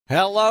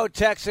Hello,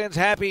 Texans.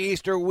 Happy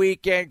Easter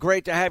weekend.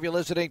 Great to have you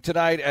listening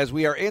tonight as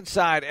we are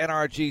inside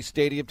NRG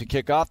Stadium to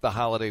kick off the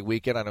holiday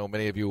weekend. I know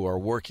many of you are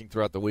working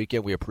throughout the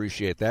weekend. We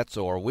appreciate that.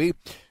 So are we.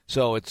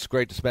 So it's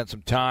great to spend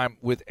some time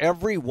with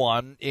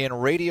everyone in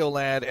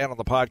Radioland and on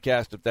the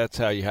podcast, if that's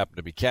how you happen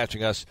to be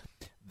catching us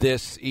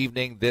this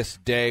evening, this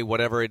day,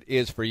 whatever it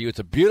is for you. It's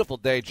a beautiful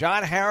day.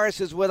 John Harris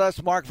is with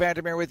us. Mark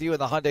Vandermeer with you in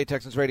the Hyundai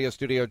Texans radio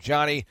studio.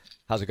 Johnny,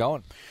 how's it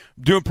going?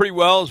 Doing pretty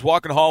well. I was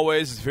walking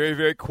hallways. It's very,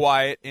 very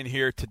quiet in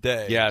here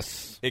today.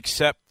 Yes.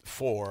 Except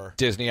for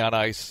Disney on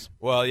Ice.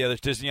 Well, yeah, there's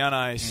Disney on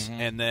Ice,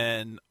 and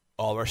then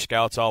all of our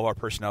scouts, all of our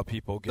personnel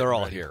people. They're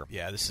all ready. here.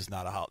 Yeah, this is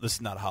not a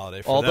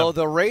holiday for Although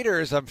them. the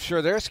Raiders, I'm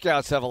sure their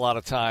scouts have a lot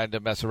of time to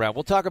mess around.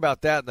 We'll talk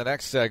about that in the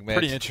next segment.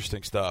 Pretty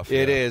interesting stuff.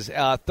 It is.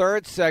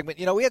 Third segment.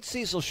 You know, we had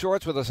Cecil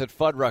Shorts with us at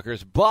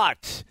Fuddruckers,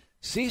 but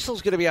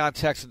Cecil's going to be on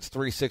Texans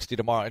 360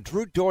 tomorrow, and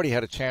Drew Doherty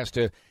had a chance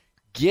to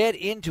get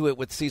into it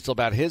with Cecil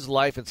about his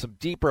life and some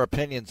deeper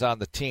opinions on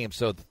the team.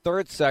 So the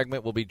third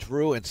segment will be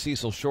Drew and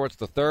Cecil Shorts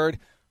III,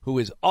 who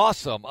is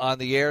awesome on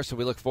the air, so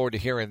we look forward to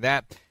hearing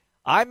that.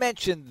 I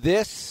mentioned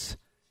this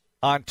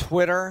on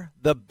Twitter,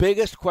 the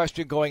biggest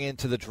question going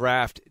into the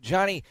draft.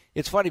 Johnny,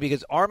 it's funny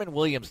because Armin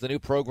Williams, the new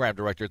program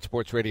director at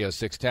Sports Radio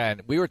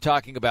 610, we were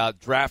talking about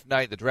draft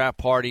night, the draft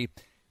party,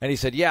 and he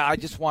said, yeah, I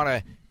just want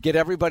to get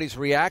everybody's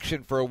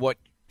reaction for what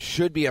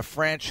should be a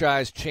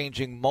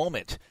franchise-changing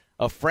moment,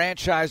 a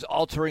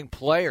franchise-altering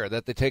player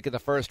that they take in the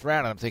first round.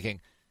 And I'm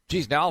thinking,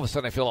 geez, now all of a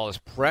sudden I feel all this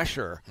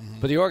pressure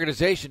for the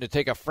organization to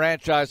take a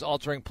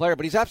franchise-altering player.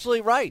 But he's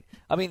absolutely right.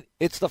 I mean,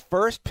 it's the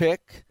first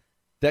pick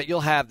that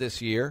you'll have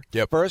this year.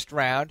 Yep. First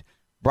round.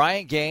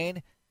 Brian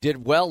Gain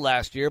did well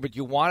last year, but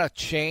you want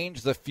to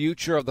change the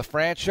future of the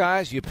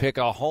franchise, you pick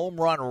a home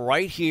run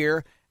right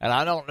here, and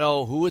I don't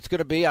know who it's going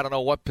to be. I don't know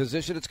what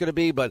position it's going to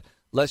be, but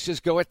let's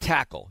just go at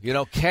tackle. You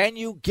know, can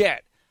you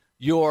get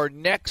your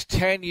next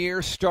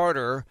 10-year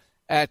starter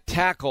at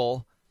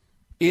tackle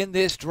in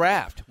this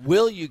draft?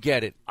 Will you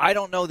get it? I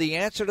don't know the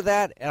answer to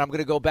that, and I'm going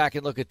to go back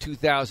and look at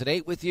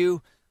 2008 with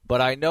you,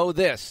 but I know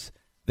this.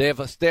 They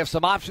have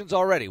some options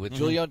already with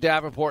Julian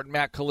Davenport and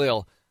Matt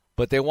Khalil,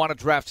 but they want to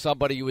draft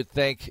somebody you would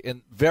think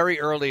in very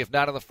early, if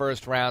not in the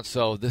first round.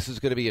 So this is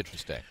going to be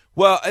interesting.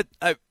 Well,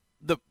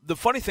 the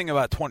funny thing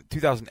about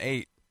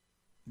 2008,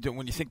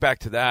 when you think back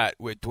to that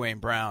with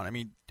Dwayne Brown, I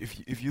mean,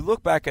 if you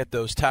look back at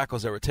those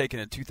tackles that were taken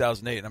in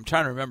 2008, and I'm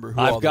trying to remember who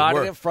all they were. I've got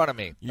it in front of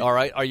me. All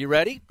right, are you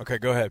ready? Okay,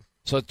 go ahead.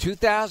 So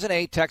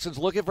 2008, Texans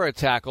looking for a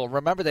tackle.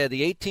 Remember, they had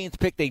the 18th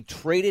pick. They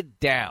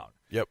traded down.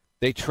 Yep.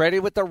 They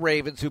traded with the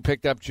Ravens, who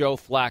picked up Joe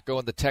Flacco,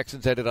 and the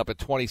Texans ended up at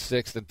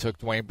 26th and took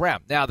Dwayne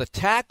Brown. Now, the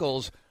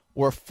tackles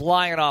were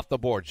flying off the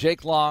board.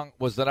 Jake Long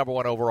was the number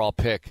one overall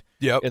pick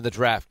in the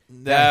draft.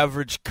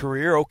 Average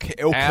career, okay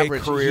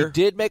average career. He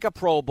did make a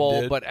Pro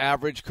Bowl, but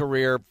average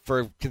career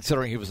for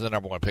considering he was the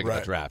number one pick in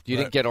the draft. You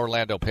didn't get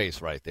Orlando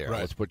Pace right there.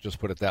 Right. Let's just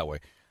put it that way.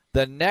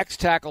 The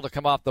next tackle to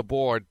come off the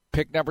board,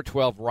 pick number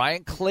 12,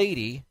 Ryan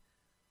Clady.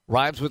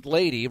 Rhymes with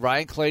Lady.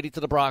 Ryan Clady to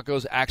the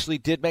Broncos actually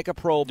did make a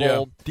Pro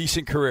Bowl. Yeah.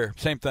 Decent career.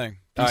 Same thing.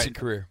 Decent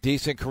career.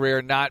 Decent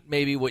career. Not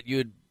maybe what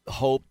you'd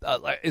hope.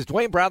 Is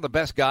Dwayne Brown the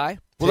best guy?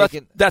 Well,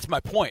 that's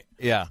my point.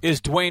 Yeah. Is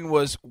Dwayne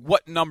was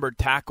what numbered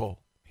tackle?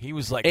 He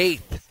was like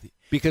 8th.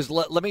 Because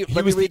let me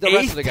read the the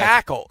rest of the guys.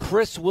 tackle.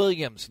 Chris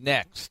Williams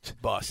next.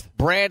 Bust.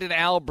 Brandon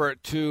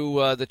Albert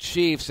to the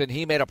Chiefs, and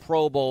he made a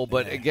Pro Bowl,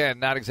 but again,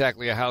 not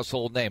exactly a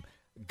household name.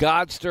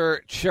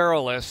 Godster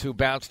Cherilus, who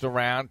bounced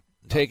around,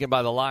 taken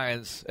by the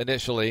Lions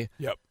initially.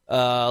 Yep.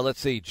 Let's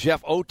see.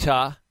 Jeff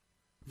Ota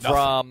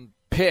from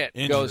Pitt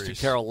goes to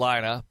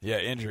Carolina. Yeah,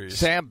 injuries.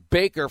 Sam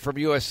Baker from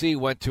USC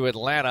went to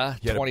Atlanta,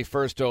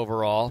 21st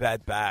overall.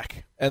 Bad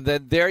back. And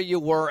then there you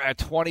were at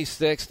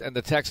 26th, and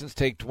the Texans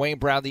take Dwayne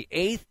Brown, the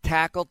 8th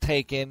tackle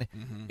taken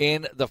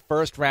in the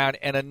first round.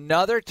 And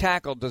another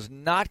tackle does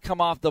not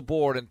come off the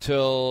board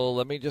until,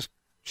 let me just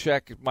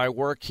check my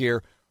work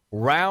here,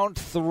 round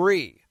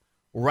 3.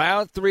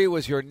 Round 3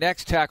 was your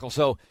next tackle.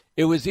 So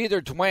it was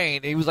either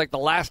Dwayne, he was like the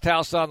last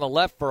house on the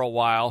left for a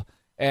while,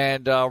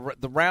 and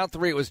the round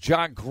 3 it was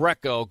John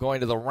Greco going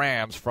to the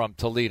Rams from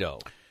Toledo.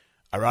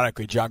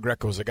 Ironically, John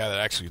Greco was the guy that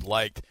I actually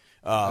liked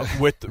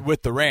with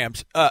the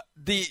Rams.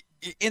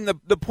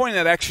 The point of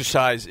that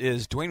exercise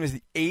is Dwayne was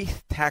the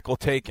 8th tackle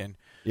taken.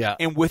 Yeah.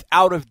 And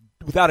without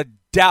a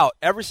doubt,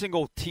 every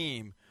single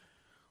team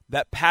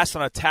that passed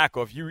on a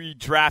tackle, if you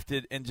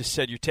redrafted and just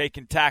said you're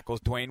taking tackles,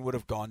 Dwayne would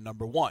have gone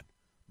number 1.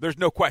 There's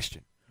no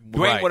question.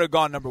 Dwayne would have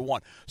gone number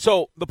 1.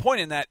 So the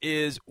point in that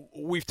is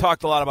we've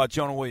talked a lot about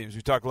Jonah Williams.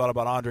 We've talked a lot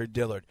about Andre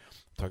Dillard.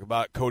 We've talked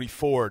about Cody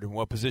Ford and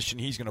what position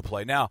he's going to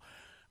play. Now,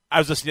 I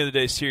was listening the other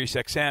day to Sirius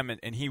XM,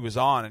 and he was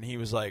on, and he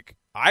was like,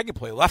 I can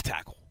play left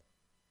tackle.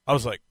 I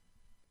was like,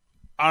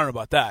 I don't know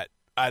about that.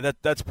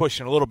 That's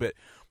pushing a little bit.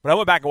 But I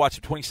went back and watched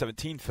a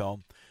 2017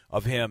 film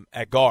of him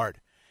at guard,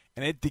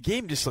 and the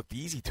game just looked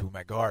easy to him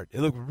at guard.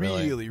 It looked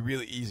really,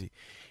 really easy.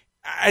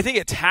 I think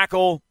at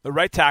tackle, the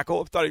right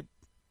tackle,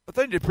 I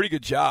thought he did a pretty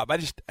good job. I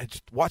just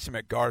watched him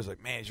at guard. I was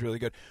like, man, he's really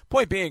good.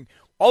 Point being,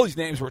 all these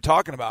names we're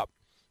talking about,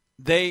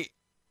 they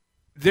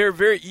there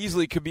very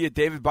easily could be a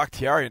David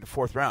Bakhtiari in the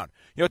fourth round.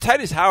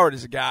 Titus Howard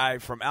is a guy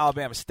from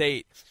Alabama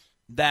State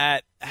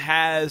that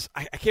has –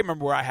 I can't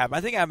remember where I have him.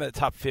 I think I have him in the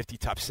top 50,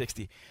 top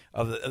 60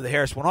 of the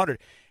Harris 100.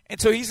 And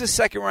so he's a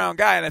second-round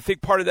guy, and I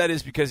think part of that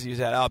is because he was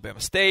at Alabama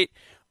State.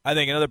 I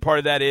think another part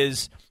of that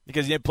is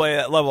because he didn't play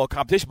that level of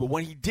competition. But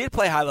when he did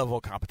play high level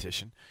of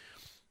competition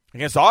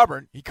against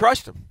Auburn, he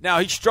crushed him. Now,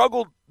 he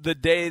struggled the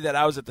day that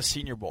I was at the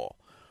Senior Bowl.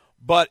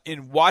 But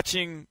in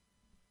watching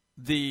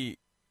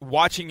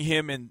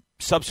him in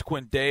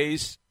subsequent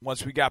days,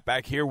 once we got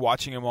back here,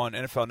 watching him on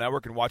NFL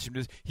Network and watching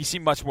him, he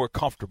seemed much more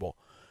comfortable.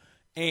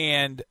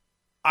 And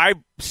I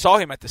saw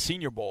him at the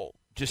Senior Bowl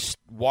just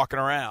walking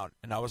around,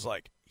 and I was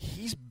like,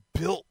 he's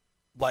built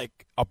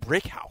like a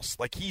brick house.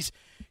 Like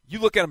you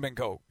look at him and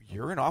go,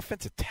 you're an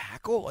offensive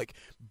tackle? Like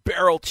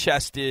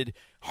barrel-chested,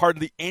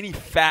 hardly any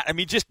fat. I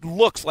mean, just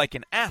looks like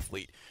an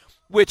athlete,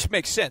 which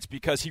makes sense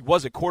because he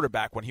was a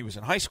quarterback when he was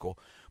in high school.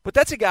 But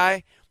that's a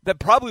guy that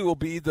probably will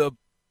be the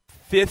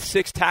fifth,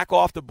 sixth tackle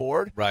off the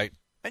board. Right.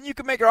 And you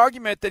can make an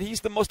argument that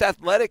he's the most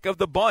athletic of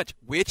the bunch,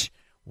 which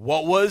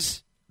what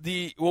was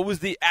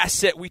the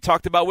asset we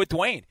talked about with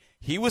Dwayne?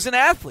 He was an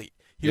athlete.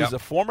 He was a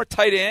former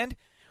tight end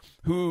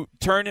who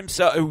turned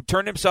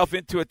himself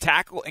into a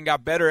tackle and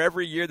got better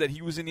every year that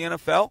he was in the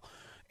NFL.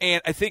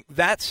 And I think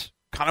that's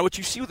kind of what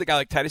you see with a guy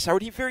like Titus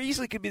Howard. He very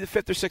easily could be the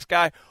fifth or sixth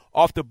guy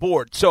off the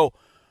board. So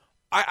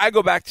I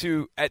go back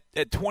to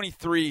at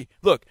 23.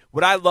 Look,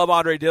 would I love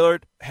Andre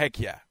Dillard? Heck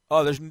yeah.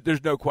 Oh,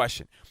 there's no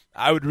question.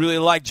 I would really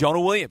like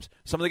Jonah Williams.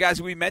 Some of the guys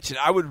that we mentioned,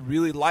 I would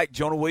really like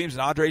Jonah Williams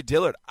and Andre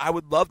Dillard. I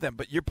would love them,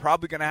 but you're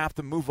probably going to have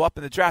to move up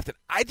in the draft. And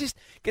I just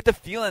get the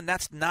feeling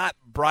that's not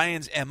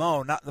Brian's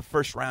MO, not in the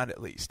first round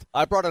at least.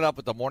 I brought it up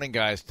with the morning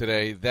guys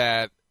today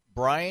that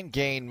Brian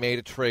Gaine made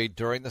a trade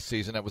during the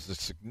season. It was a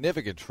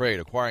significant trade,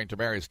 acquiring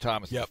Demaryius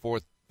Thomas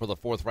for the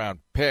fourth-round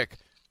pick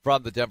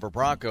from the Denver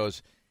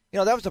Broncos.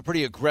 That was a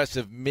pretty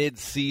aggressive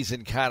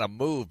mid-season kind of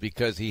move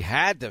because he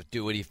had to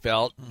do what he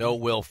felt. No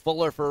Will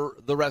Fuller for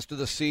the rest of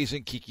the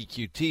season. Kiki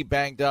QT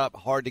banged up,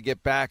 hard to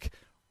get back,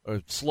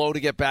 or slow to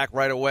get back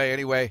right away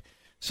anyway.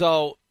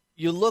 So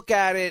you look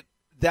at it,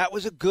 that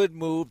was a good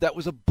move. That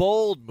was a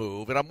bold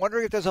move. And I'm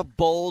wondering if there's a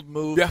bold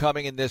move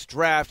coming in this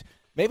draft.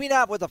 Maybe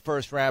not with a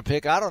first-round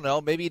pick. I don't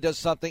know. Maybe he does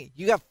something.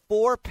 You got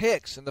 4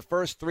 picks in the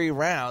first 3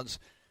 rounds.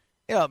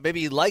 Maybe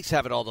he likes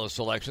having all those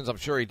selections. I'm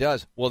sure he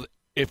does. Well,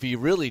 if he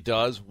really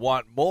does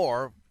want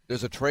more,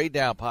 there's a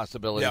trade-down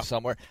possibility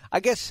somewhere. I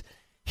guess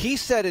he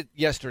said it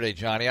yesterday,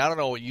 Johnny. I don't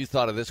know what you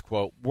thought of this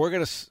quote.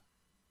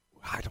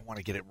 I don't want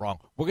to get it wrong.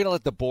 We're going to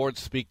let the board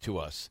speak to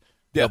us.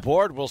 Yeah. The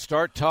board will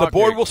start talking. The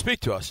board will speak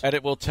to us. And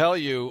it will tell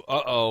you,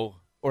 uh-oh,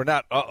 or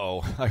not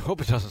uh-oh. I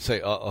hope it doesn't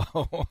say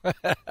uh-oh.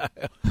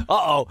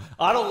 Uh-oh,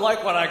 I don't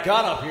like what I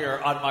got up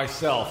here on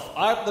myself.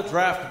 I'm the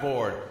draft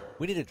board.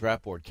 We need a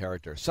draft board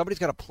character. Somebody's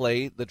got to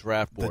play the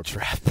draft board. The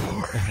draft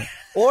board.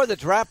 Or the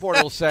draft board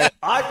will say,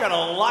 I've got a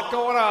lot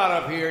going on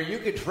up here. You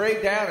can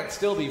trade down and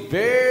still be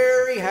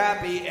very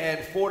happy and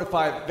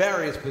fortify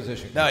various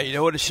positions. No, you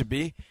know what it should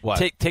be? What?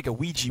 Take a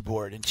Ouija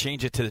board and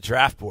change it to the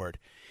draft board.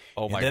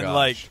 Oh, my gosh. And then,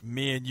 gosh.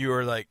 me and you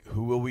are like,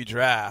 who will we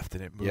draft?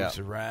 And it moves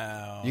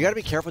around. You got to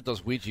be careful with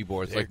those Ouija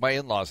boards. Like, my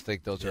in-laws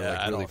think those are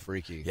really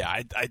freaky. Yeah,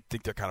 I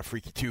think they're kind of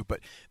freaky, too. But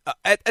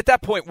at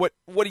that point, what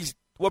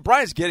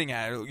Brian's getting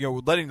at,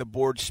 letting the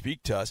board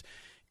speak to us,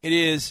 it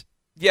is,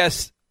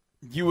 yes,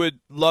 you would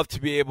love to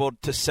be able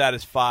to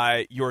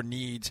satisfy your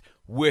needs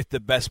with the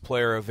best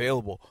player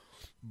available.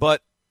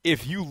 But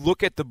if you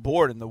look at the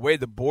board and the way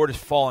the board is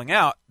falling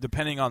out,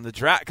 depending on the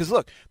draft, because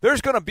look,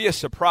 there's going to be a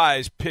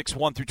surprise picks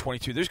 1 through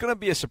 22. There's going to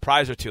be a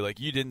surprise or two like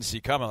you didn't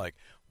see coming, like,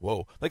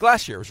 whoa. Like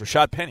last year, it was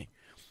Rashad Penny.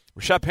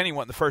 Rashad Penny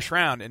went in the first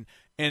round, and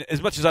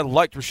as much as I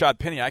liked Rashad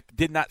Penny, I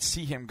did not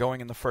see him going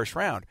in the first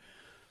round.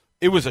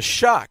 It was a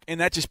shock, and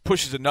that just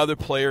pushes another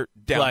player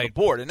down the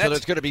board. And so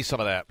there's going to be some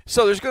of that.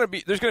 So there's going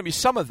to be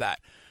some of that.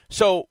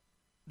 So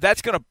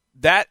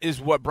that is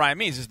what Brian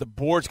means, is the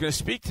board's going to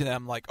speak to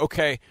them like,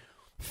 okay,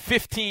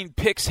 15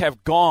 picks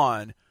have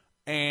gone,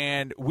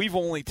 and we've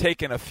only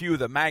taken a few of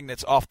the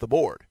magnets off the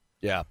board.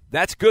 Yeah.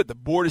 That's good. The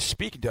board is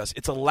speaking to us.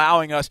 It's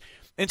allowing us.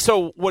 And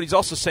so what he's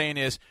also saying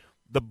is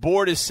the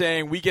board is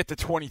saying we get to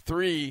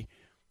 23,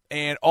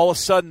 and all of a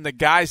sudden the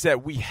guys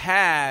that we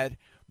had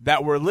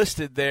that were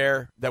listed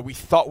there that we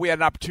thought we had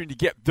an opportunity to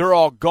get, they're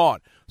all gone.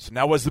 So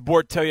now what does the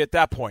board tell you at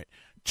that point?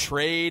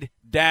 Trade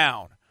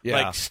down.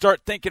 Yeah. Like,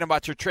 start thinking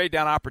about your trade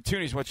down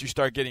opportunities once you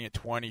start getting at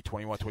 20,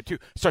 21, 22.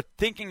 Start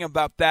thinking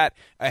about that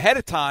ahead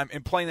of time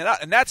and playing that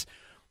out. And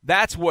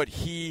that's what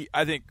he,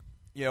 I think,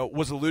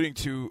 was alluding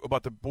to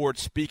about the board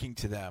speaking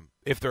to them.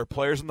 If there are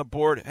players on the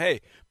board,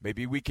 hey,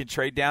 maybe we can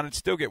trade down and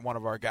still get one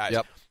of our guys.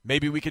 Yep.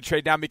 Maybe we can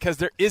trade down because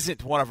there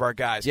isn't one of our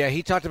guys. Yeah,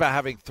 he talked about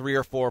having 3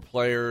 or 4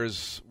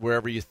 players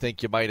wherever you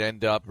think you might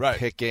end up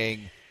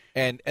picking,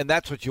 and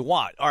that's what you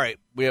want. All right,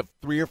 we have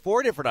 3 or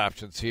 4 different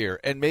options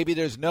here, and maybe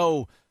there's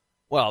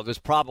there's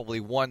probably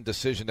one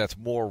decision that's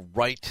more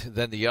right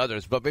than the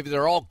others, but maybe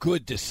they're all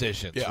good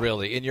decisions,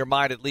 really, in your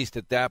mind, at least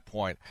at that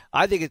point.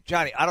 I think,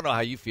 Johnny, I don't know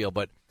how you feel,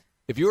 but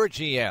if you're a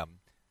GM,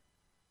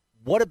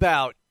 what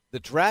about the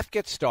draft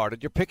gets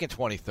started, you're picking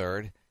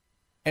 23rd,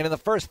 and in the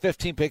first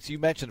 15 picks, you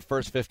mentioned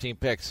first 15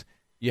 picks,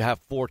 you have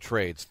 3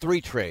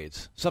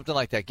 trades, something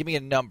like that. Give me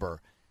a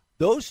number.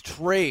 Those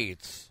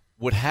trades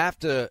would have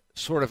to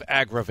sort of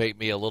aggravate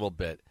me a little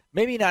bit.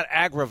 Maybe not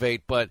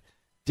aggravate, but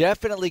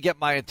definitely get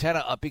my antenna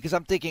up because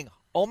I'm thinking,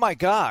 oh my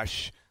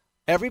gosh,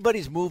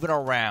 everybody's moving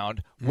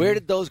around. Where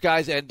did those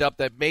guys end up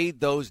that made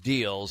those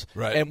deals?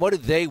 Right. And what do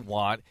they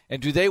want?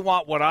 And do they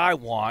want what I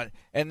want?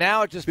 And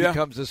now it just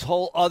becomes this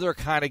whole other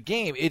kind of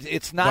game.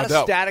 It's not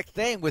a static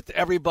thing with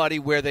everybody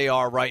where they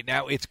are right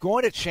now. It's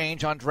going to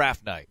change on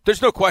draft night.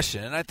 There's no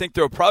question. And I think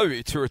there will probably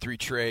be 2 or 3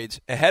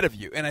 trades ahead of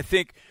you. And I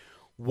think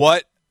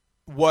what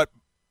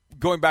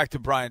going back to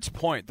Brian's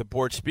point, the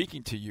board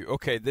speaking to you,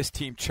 okay, this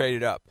team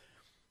traded up.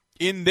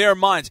 In their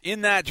minds,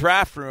 in that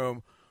draft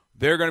room,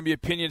 there are going to be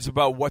opinions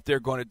about what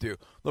they're going to do.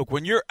 Look,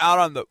 when you're out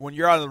on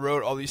the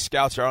road, all these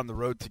scouts are on the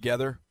road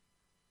together.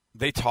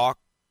 They talk.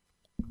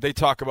 They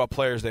talk about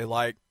players they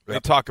like. They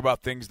talk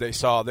about things they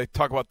saw. They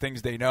talk about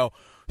things they know.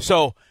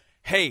 So,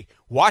 hey,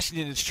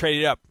 Washington is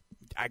traded up.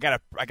 I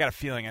got a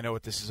feeling I know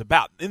what this is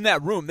about. In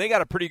that room, they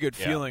got a pretty good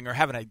feeling or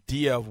have an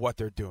idea of what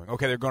they're doing.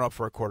 Okay, they're going up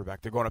for a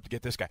quarterback. They're going up to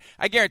get this guy.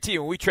 I guarantee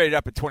you, when we traded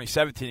up in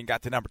 2017 and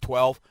got to number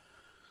 12,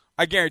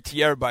 I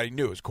guarantee everybody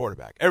knew it was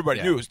quarterback.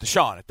 Everybody knew it was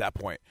Deshaun at that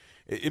point.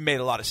 It made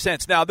a lot of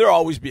sense. Now, there'll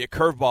always be a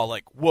curveball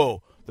like,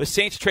 whoa, the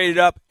Saints traded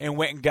up and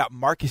went and got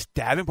Marcus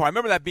Davenport. I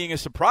remember that being a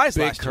surprise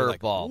last year.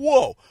 Big curveball. Like,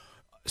 whoa.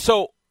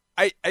 So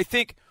I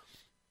think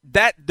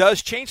that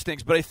does change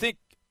things. But I think,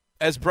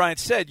 as Brian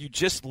said, you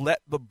just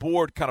let the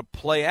board kind of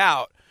play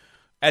out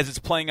as it's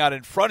playing out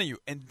in front of you.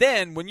 And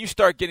then when you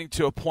start getting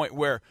to a point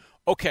where,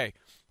 okay,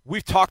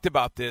 we've talked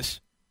about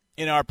this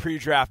in our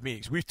pre-draft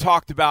meetings. We've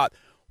talked about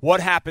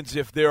what happens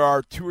if there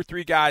are 2 or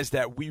 3 guys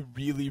that we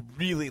really,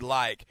 really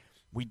like.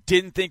 We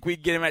didn't think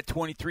we'd get him at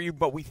 23,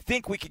 but we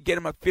think we could get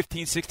him at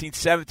 15, 16,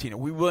 17. Are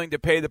we willing to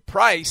pay the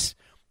price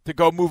to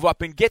go move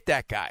up and get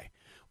that guy?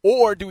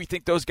 Or do we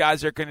think those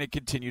guys are going to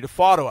continue to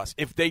fall to us?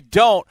 If they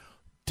don't,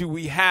 do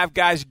we have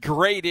guys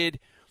graded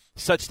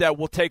such that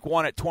we'll take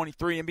one at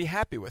 23 and be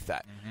happy with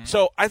that? Mm-hmm.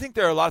 So I think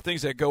there are a lot of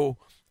things that go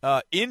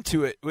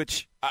into it,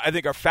 which I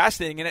think are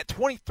fascinating. And at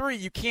 23,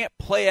 you can't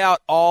play out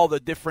all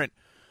the different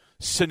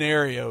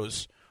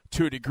scenarios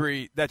to a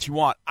degree that you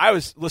want. I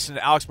was listening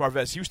to Alex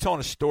Marvez. He was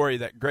telling a story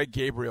that Greg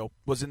Gabriel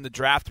was in the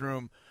draft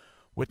room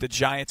with the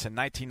Giants in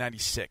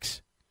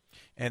 1996.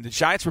 And the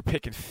Giants were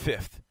picking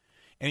 5th.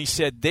 And he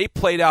said they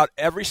played out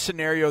every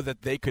scenario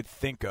that they could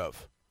think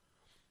of.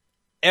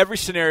 Every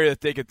scenario that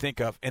they could think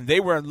of. And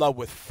they were in love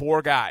with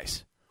 4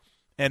 guys.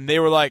 And they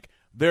were like,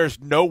 there's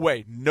no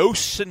way, no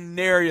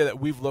scenario that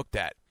we've looked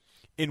at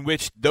in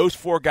which those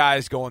 4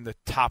 guys go in the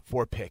top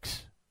 4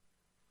 picks.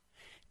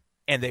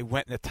 And they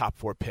went in the top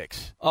 4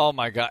 picks. Oh,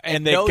 my God.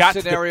 And they no got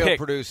scenario to the pick,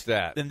 produced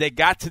that. And they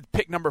got to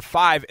pick number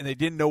 5, and they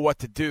didn't know what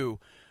to do.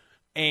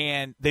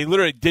 And they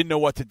literally didn't know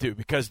what to do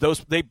because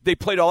they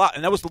played all out.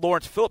 And that was the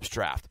Lawrence Phillips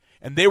draft.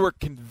 And they were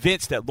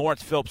convinced that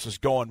Lawrence Phillips was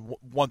going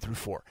 1 through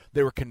 4.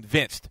 They were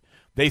convinced.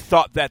 They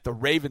thought that the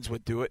Ravens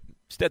would do it.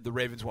 Instead, the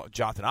Ravens went with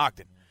Jonathan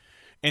Ogden.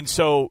 And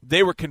so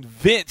they were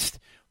convinced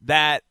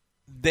that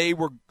they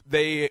were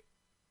going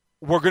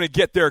to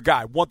get their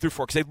guy 1 through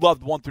 4 because they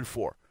loved 1 through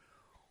 4.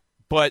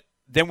 But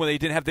then when they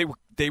didn't have,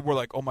 they were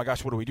like, oh my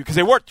gosh, what do we do? Because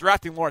they weren't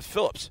drafting Lawrence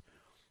Phillips.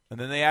 And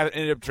then they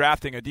ended up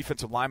drafting a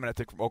defensive lineman, I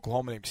think, from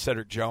Oklahoma named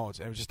Cedric Jones.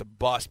 And it was just a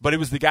bust. But it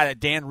was the guy that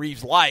Dan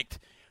Reeves liked.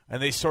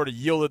 And they sort of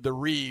yielded to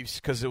Reeves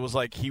because it was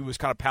like he was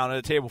kind of pounding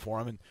the table for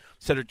him. And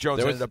Cedric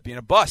Jones ended up being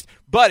a bust.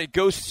 But it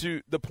goes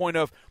to the point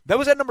of that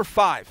was at number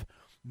 5.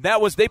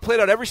 They played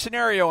out every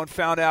scenario and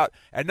found out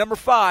at number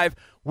 5,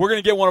 we're going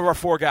to get one of our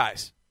 4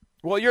 guys.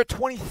 Well, you're at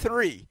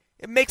 23.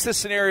 It makes the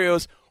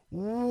scenarios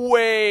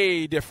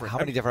way different. How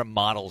many different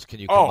models can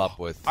you come up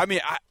with? I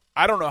mean,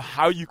 I don't know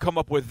how you come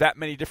up with that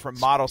many different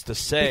models to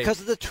say. Because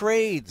of the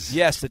trades.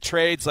 Yes, the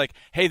trades. Like,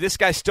 hey, this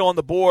guy's still on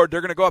the board.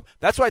 They're going to go up.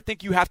 That's why I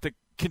think you have to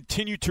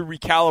continue to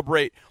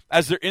recalibrate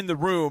as they're in the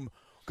room.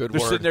 They're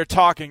sitting there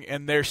talking,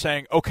 and they're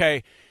saying,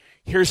 okay,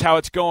 here's how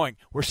it's going.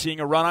 We're seeing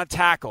a run on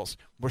tackles.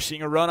 We're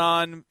seeing a run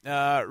on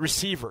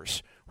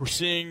receivers. We're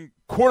seeing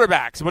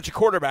quarterbacks, a bunch of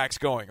quarterbacks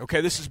going.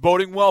 Okay, this is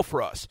boding well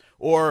for us.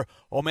 Or,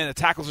 oh, man, the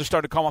tackles are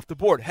starting to come off the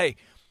board. Hey,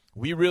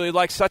 we really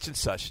like such and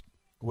such.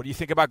 What do you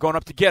think about going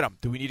up to get them?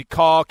 Do we need to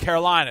call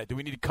Carolina? Do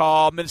we need to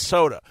call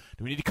Minnesota?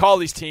 Do we need to call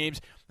these teams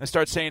and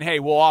start saying, hey,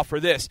 we'll offer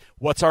this.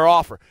 What's our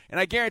offer? And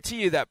I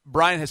guarantee you that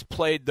Brian has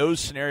played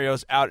those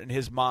scenarios out in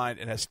his mind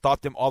and has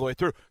thought them all the way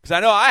through. Because I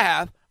know I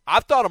have.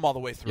 I've thought them all the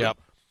way through. Yep.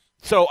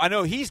 So I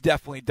know he's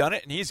definitely done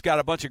it, and he's got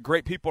a bunch of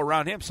great people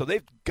around him. So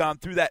they've gone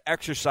through that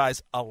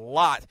exercise a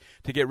lot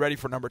to get ready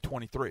for number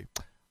 23.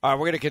 All right,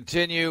 we're going to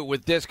continue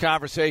with this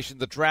conversation.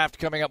 The draft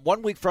coming up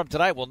 1 week from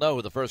tonight. We'll know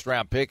who the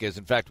first-round pick is.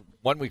 In fact,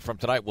 1 week from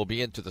tonight, we'll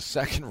be into the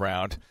second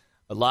round.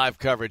 A live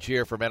coverage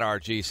here from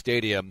NRG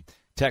Stadium,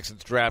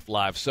 Texans Draft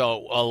Live.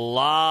 So a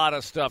lot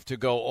of stuff to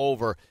go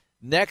over.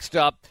 Next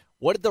up,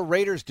 what did the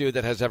Raiders do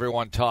that has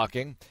everyone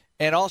talking?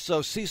 And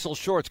also Cecil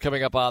Shorts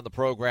coming up on the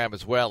program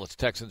as well. It's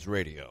Texans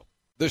Radio.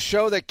 The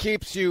show that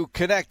keeps you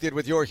connected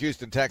with your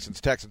Houston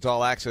Texans. Texans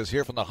All Access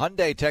here from the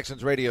Hyundai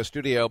Texans radio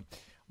studio.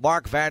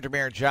 Mark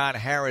Vandermeer and John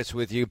Harris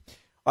with you.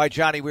 All right,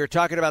 Johnny, we were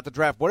talking about the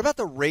draft. What about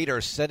the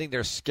Raiders sending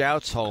their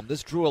scouts home?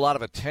 This drew a lot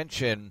of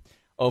attention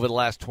over the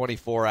last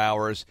 24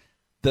 hours.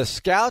 The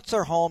scouts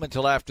are home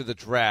until after the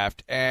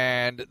draft,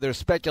 and there's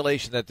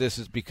speculation that this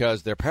is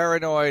because they're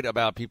paranoid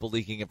about people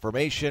leaking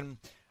information.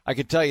 I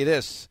can tell you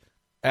this.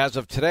 As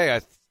of today,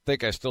 I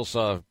think I still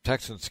saw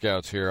Texan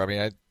scouts here. I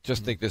mean, I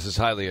just think this is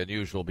highly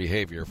unusual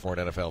behavior for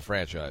an NFL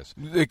franchise.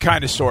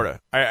 Kind of, sort of.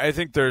 I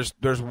think there's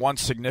one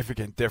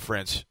significant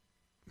difference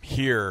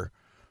here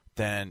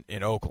than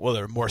in Oakland. Well,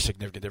 there are more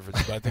significant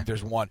differences, but I think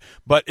there's one.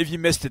 But if you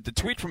missed it, the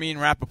tweet from Ian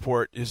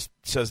Rappaport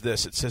says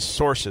this. It says,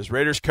 sources,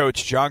 Raiders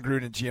coach John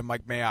Gruden and GM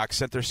Mike Mayock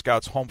sent their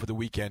scouts home for the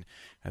weekend,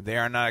 and they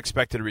are not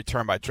expected to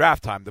return by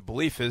draft time. The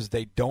belief is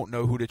they don't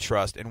know who to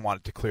trust and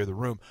wanted to clear the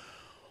room.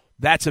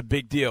 That's a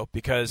big deal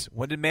because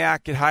when did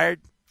Mayock get hired?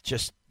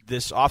 Just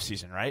this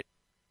offseason, right?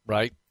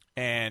 Right.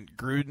 And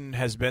Gruden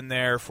has been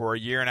there for a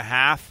year and a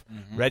half.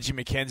 Mm-hmm. Reggie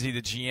McKenzie,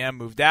 the GM,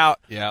 moved out.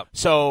 Yeah.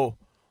 So,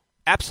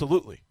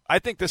 absolutely. I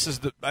think this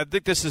is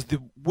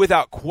the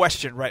without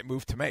question right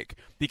move to make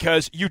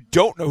because you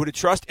don't know who to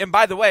trust. And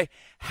by the way,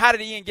 how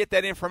did Ian get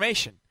that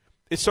information?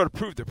 It sort of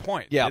proved their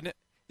point, didn't it?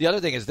 The other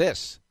thing is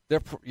this.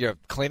 You're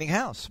cleaning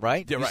house,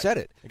 right? Yeah, you right. said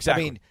it.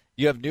 Exactly. I mean,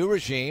 you have new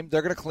regime.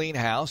 They're going to clean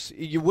house.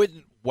 You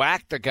wouldn't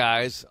whack the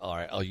guys. All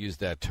right, I'll use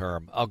that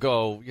term. I'll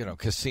go,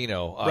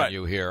 casino on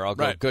you here. I'll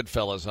go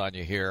Goodfellas on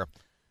you here.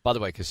 By the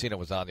way, Casino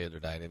was on the other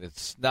night, and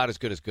it's not as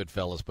good as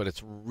Goodfellas, but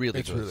it's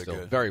really good. Really still.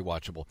 good. Very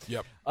watchable.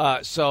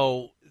 Yep.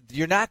 So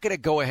you're not going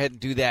to go ahead and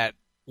do that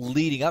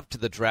leading up to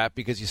the draft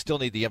because you still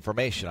need the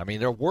information. I mean,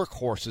 they're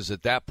workhorses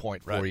at that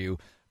point for you,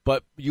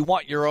 but you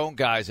want your own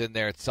guys in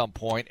there at some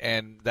point,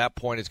 and that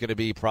point is going to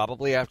be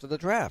probably after the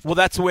draft. Well,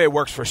 that's the way it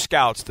works for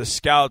scouts. The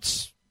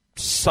scouts'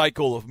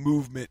 cycle of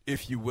movement,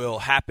 if you will,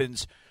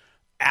 happens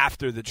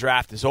after the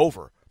draft is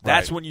over.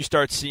 That's when you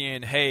start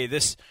seeing, hey,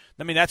 this.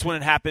 I mean, that's when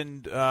it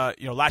happened.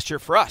 Last year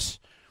for us.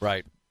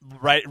 Right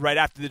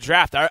after the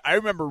draft. I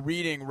remember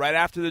reading right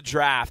after the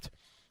draft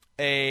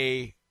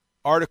a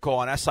article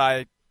on SI.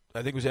 I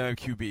think it was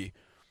MMQB.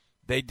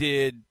 They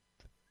did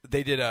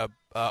not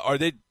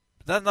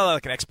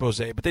like an expose,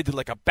 but they did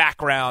like a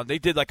background. They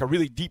did like a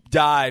really deep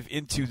dive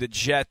into the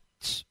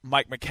Jets,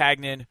 Mike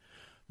McCagnon,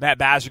 Matt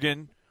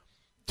Bazergan,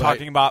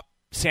 talking about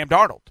Sam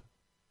Darnold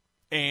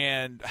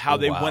and how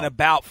they went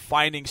about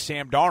finding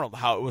Sam Darnold,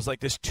 how it was like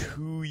this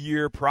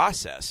 2-year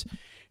process.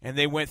 And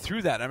they went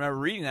through that. I remember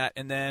reading that,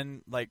 and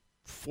then like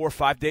 4 or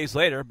 5 days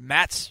later,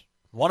 Matt's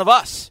one of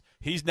us.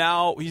 He's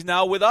now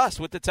with us,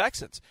 with the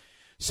Texans.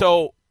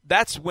 So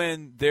that's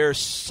when their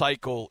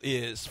cycle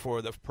is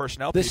for the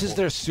personnel This people. is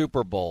their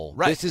Super Bowl.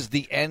 Right. This is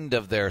the end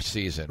of their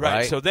season,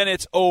 right? So then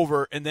it's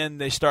over, and then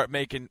they start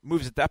making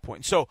moves at that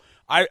point. So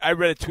I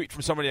read a tweet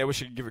from somebody, I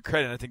wish I could give it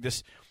credit, and I think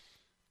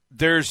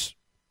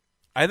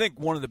I think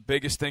one of the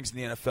biggest things in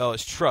the NFL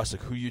is trust,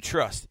 like who you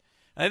trust.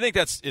 And I think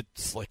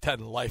it's like that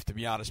in life, to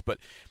be honest.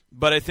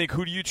 But I think,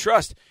 who do you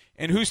trust?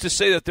 And who's to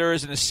say that there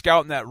isn't a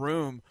scout in that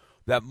room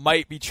that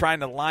might be trying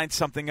to line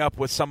something up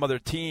with some other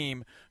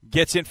team,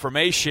 gets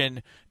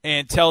information,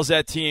 and tells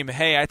that team,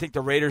 hey, I think the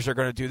Raiders are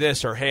going to do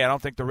this, or hey, I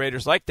don't think the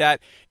Raiders like that.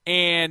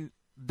 And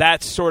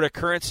that's sort of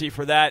currency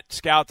for that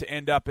scout to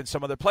end up in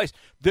some other place.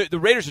 The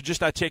Raiders are just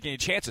not taking any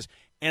chances,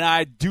 and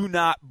I do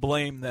not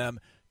blame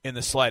them in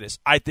the slightest.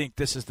 I think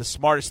this is the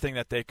smartest thing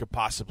that they could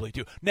possibly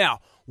do. Now,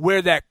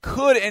 where that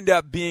could end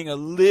up being a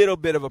little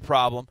bit of a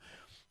problem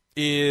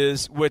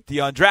is with the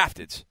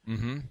undrafteds.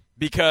 Mm-hmm.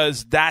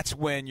 Because that's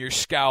when your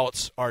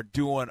scouts are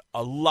doing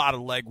a lot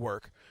of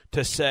legwork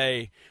to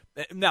say,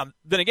 now,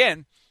 then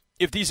again,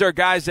 if these are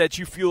guys that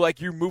you feel like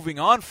you're moving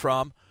on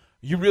from,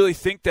 you really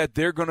think that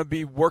they're going to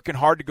be working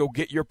hard to go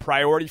get your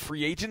priority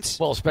free agents?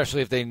 Well,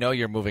 especially if they know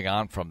you're moving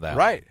on from them.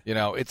 Right.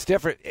 It's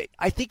different.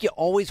 I think you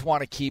always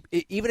want to keep,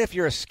 even if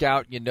you're a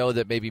scout, you know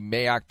that maybe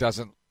Mayock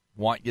doesn't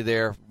want you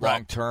there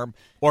long term.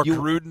 Or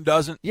Gruden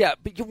doesn't. Yeah,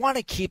 but you want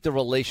to keep the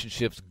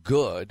relationships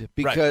good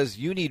because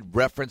you need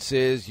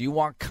references. You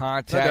want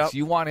contacts.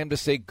 You want him to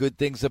say good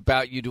things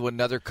about you to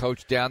another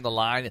coach down the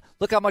line.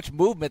 Look how much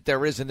movement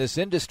there is in this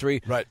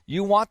industry. Right.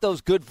 You want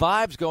those good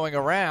vibes going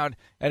around,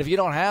 and if you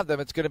don't have them,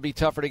 it's going to be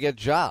tougher to get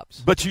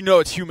jobs. But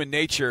it's human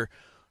nature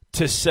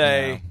to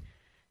say,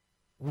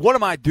 what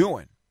am I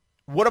doing?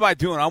 What am I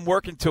doing? I'm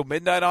working till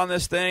midnight on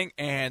this thing,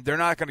 and they're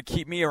not going to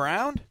keep me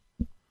around?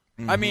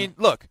 Mm-hmm. I mean,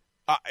 look.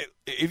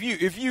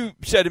 If you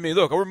said to me,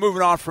 look, we're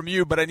moving on from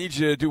you, but I need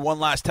you to do one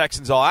last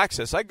Texans All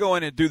Access, I go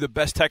in and do the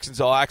best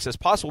Texans All Access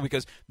possible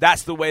because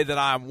that's the way that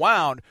I'm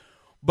wound.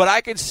 But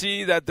I can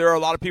see that there are a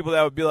lot of people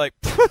that would be like,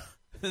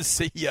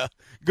 see ya,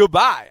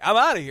 goodbye, I'm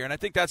out of here. And I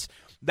think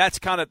that's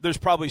kind of, there's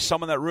probably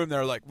some in that room that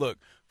are like, look,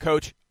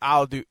 Coach,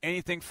 I'll do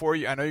anything for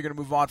you. I know you're going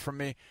to move on from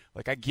me.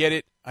 Like, I get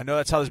it. I know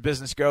that's how this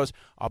business goes.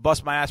 I'll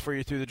bust my ass for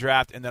you through the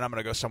draft, and then I'm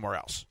going to go somewhere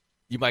else.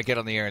 You might get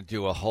on the air and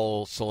do a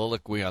whole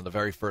soliloquy on the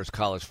very first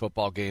college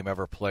football game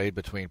ever played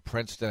between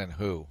Princeton and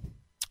who?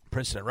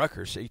 Princeton and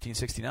Rutgers,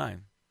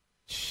 1869.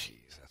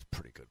 Jeez, that's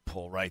pretty good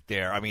pull right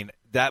there. I mean,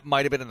 that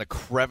might have been in the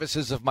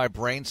crevices of my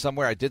brain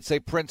somewhere. I did say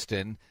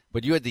Princeton,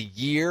 but you had the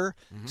year.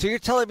 Mm-hmm. So you're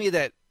telling me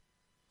that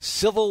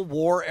Civil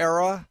War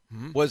era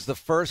was the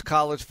first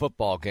college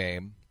football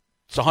game.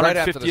 It's the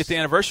 150th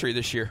anniversary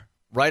this year.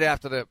 Right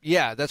after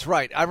yeah, that's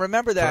right. I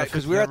remember that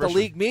because we were at the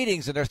league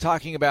meetings, and they're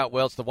talking about,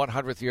 well, it's the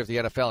 100th year of the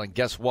NFL, and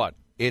guess what?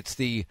 It's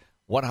the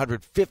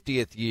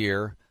 150th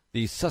year,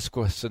 the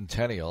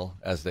sesquicentennial,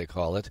 as they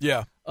call it,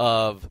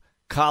 of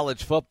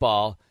college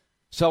football.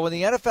 So when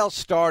the NFL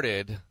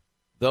started,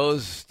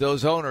 those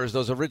owners,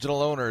 those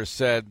original owners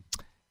said,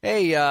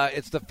 hey,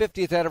 it's the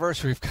 50th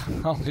anniversary of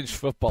college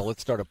football.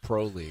 Let's start a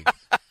pro league.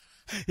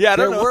 Yeah,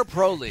 there were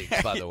pro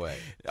leagues, by the way.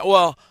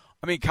 Well,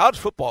 I mean, college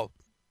football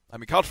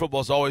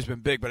has always been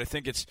big, but I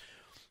think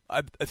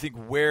I think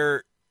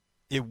where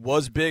it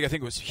was big, I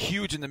think it was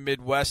huge in the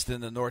Midwest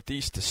and the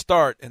Northeast to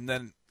start, and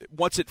then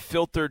once it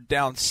filtered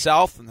down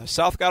south and the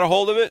South got a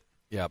hold of it,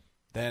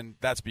 then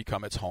that's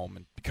become its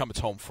home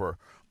for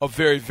a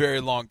very,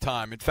 very long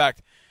time. In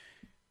fact,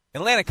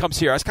 Atlanta comes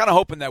here. I was kind of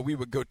hoping that we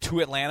would go to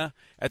Atlanta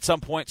at some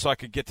point so I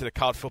could get to the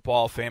College Football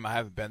Hall of Fame. I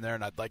haven't been there,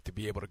 and I'd like to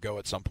be able to go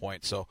at some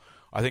point. So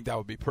I think that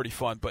would be pretty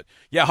fun. But,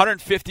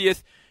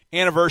 150th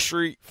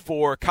anniversary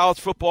for college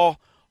football,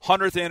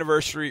 100th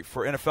anniversary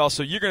for NFL.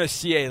 So you're going to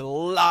see a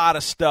lot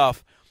of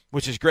stuff,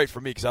 which is great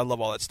for me because I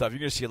love all that stuff. You're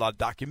going to see a lot of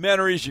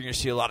documentaries. You're going to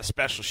see a lot of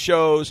special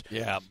shows.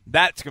 Yeah.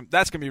 That's going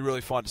to be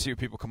really fun to see what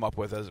people come up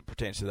with as it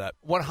pertains to that.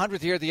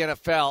 100th year of the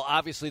NFL,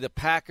 obviously the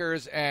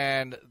Packers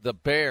and the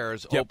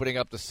Bears opening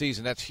up the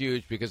season. That's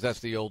huge because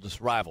that's the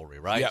oldest rivalry,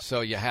 right? Yep. So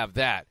you have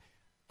that.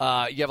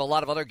 You have a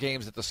lot of other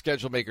games that the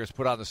schedule makers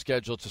put on the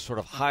schedule to sort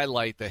of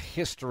highlight the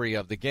history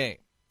of the game.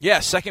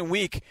 Yeah, second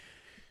week,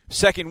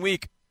 Jets,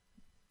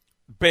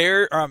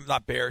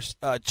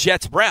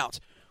 Browns.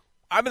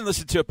 I've been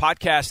listening to a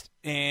podcast,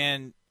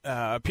 and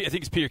I think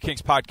it's Peter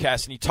King's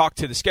podcast, and he talked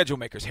to the schedule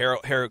makers,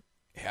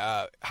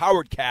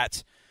 Howard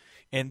Katz,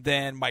 and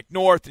then Mike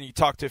North, and he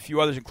talked to a few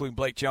others, including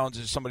Blake Jones,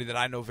 who's somebody that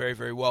I know very,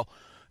 very well.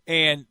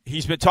 And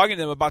he's been talking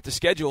to them about the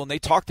schedule, and they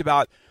talked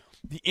about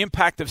the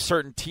impact of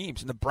certain teams,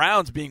 and the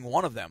Browns being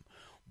one of them.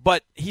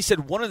 But he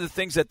said one of the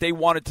things that they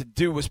wanted to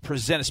do was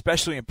present,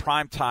 especially in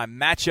primetime,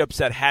 matchups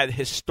that had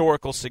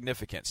historical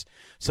significance.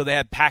 So they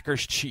had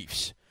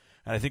Packers-Chiefs,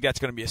 and I think that's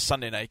going to be a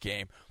Sunday night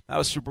game. That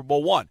was Super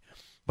Bowl I.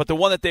 But the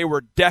one that they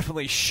were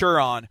definitely sure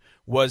on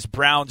was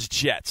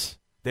Browns-Jets.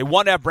 They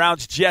won that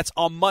Browns-Jets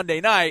on Monday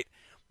night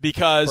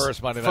because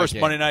first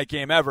Monday night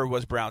game ever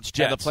was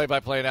Browns-Jets. And the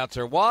play-by-play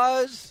announcer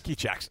was? Keith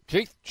Jackson.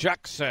 Keith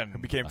Jackson. Who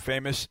became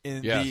famous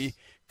in the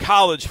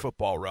college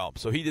football realm.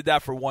 So he did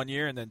that for 1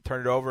 year and then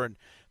turned it over, and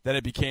then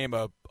it became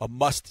a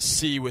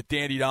must-see with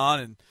Dandy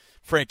Don and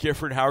Frank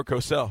Gifford and Howard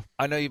Cosell.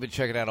 I know you've been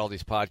checking out all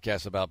these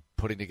podcasts about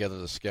putting together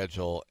the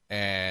schedule,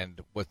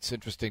 and what's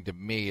interesting to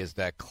me is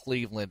that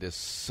Cleveland is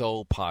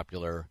so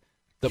popular.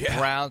 The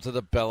Browns are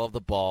the belle of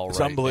the ball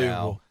it's right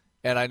unbelievable. now.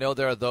 And I know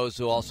there are those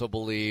who also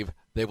believe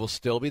they will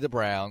still be the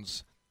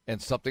Browns,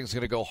 and something's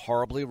going to go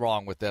horribly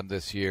wrong with them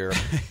this year.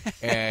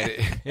 And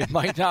it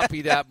might not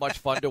be that much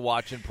fun to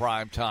watch in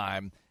prime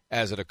time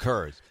as it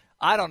occurs.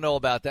 I don't know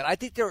about that. I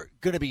think they're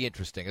going to be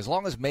interesting. As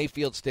long as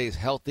Mayfield stays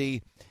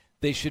healthy,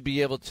 they should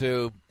be able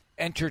to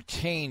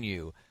entertain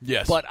you.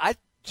 Yes. But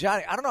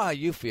Johnny, I don't know how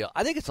you feel.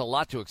 I think it's a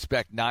lot to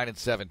expect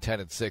 9-7,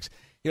 10-6.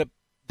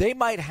 They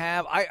might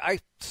have. I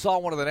saw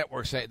one of the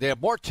networks saying they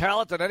have more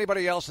talent than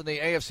anybody else in the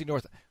AFC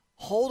North.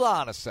 Hold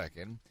on a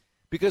second,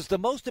 because the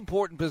most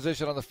important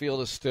position on the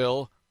field is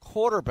still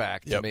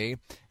quarterback to me.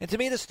 And to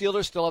me, the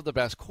Steelers still have the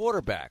best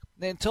quarterback.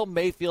 Until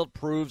Mayfield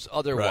proves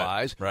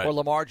otherwise, or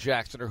Lamar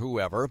Jackson or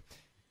whoever,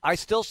 I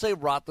still say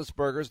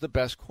Roethlisberger's the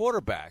best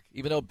quarterback,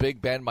 even though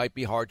Big Ben might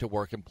be hard to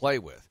work and play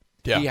with.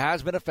 Yeah. He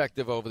has been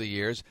effective over the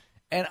years,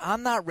 and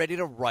I'm not ready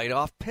to write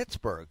off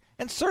Pittsburgh.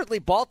 And certainly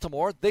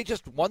Baltimore, they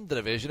just won the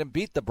division and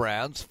beat the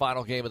Browns,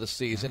 final game of the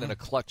season in a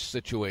clutch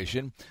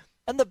situation.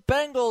 And the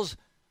Bengals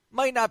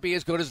might not be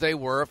as good as they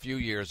were a few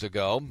years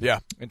ago,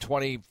 in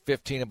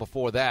 2015 and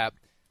before that.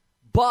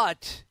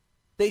 But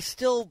they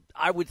still,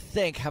 I would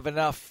think, have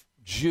enough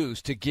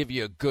juice to give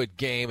you a good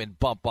game and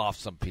bump off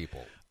some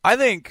people. I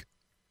think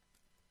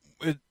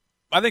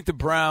the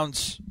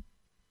Browns,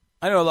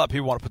 I know a lot of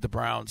people want to put the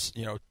Browns,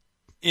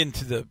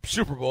 into the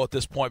Super Bowl at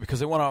this point because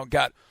they went out and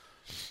got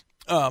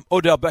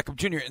Odell Beckham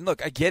Jr. And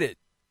look, I get it.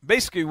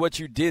 Basically what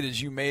you did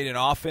is you made an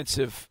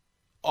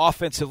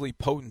offensively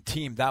potent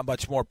team that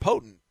much more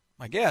potent,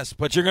 I guess.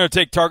 But you're going to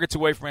take targets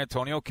away from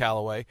Antonio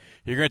Callaway.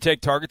 You're going to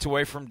take targets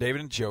away from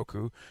David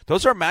Njoku.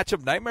 Those are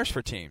matchup nightmares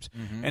for teams.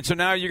 Mm-hmm. And so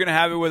now you're going to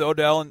have it with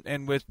Odell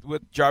and with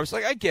Jarvis.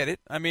 Like, I get it.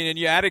 I mean, and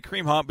you added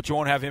Kareem Hunt, but you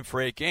won't have him for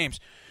 8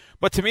 games.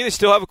 But to me, they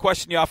still have a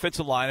question in the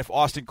offensive line if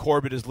Austin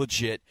Corbett is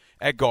legit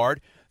at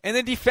guard. And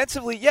then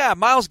defensively,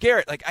 Myles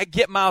Garrett. Like, I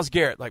get Myles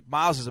Garrett. Like,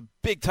 Myles is a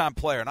big-time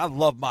player, and I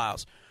love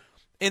Myles.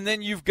 And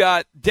then you've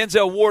got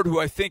Denzel Ward, who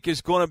I think is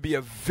going to be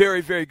a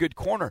very, very good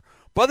corner.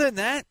 But other than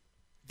that,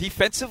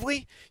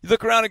 defensively, you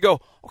look around and go,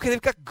 okay,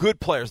 they've got good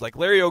players. Like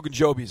Larry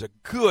Ogunjobi is a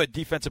good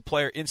defensive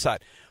player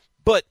inside.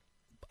 But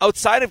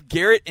outside of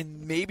Garrett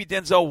and maybe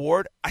Denzel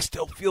Ward, I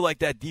still feel like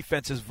that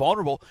defense is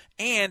vulnerable.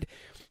 And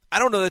I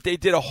don't know that they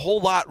did a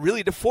whole lot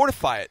really to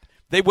fortify it.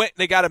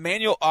 They got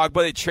Emmanuel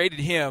Ogbah. They traded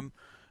him.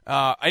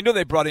 I know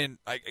they brought in,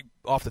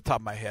 off the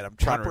top of my head, I'm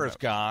trying Peppers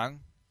to remember.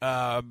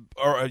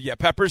 gone.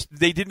 Peppers.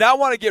 They did not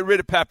want to get rid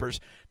of Peppers.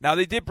 Now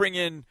they did bring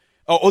in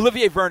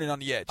Olivier Vernon on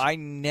the edge. I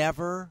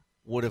never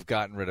would have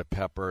gotten rid of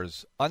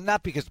Peppers,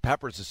 not because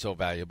Peppers is so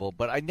valuable,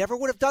 but I never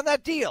would have done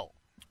that deal.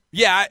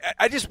 Yeah,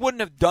 I just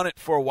wouldn't have done it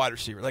for a wide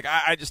receiver. Like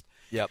I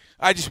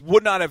just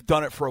would not have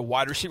done it for a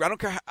wide receiver. I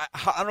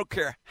don't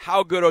care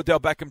how good Odell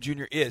Beckham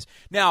Jr. is.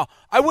 Now,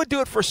 I would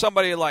do it for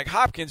somebody like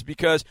Hopkins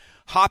because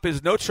Hop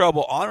is no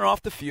trouble on and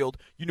off the field.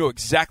 You know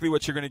exactly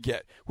what you're going to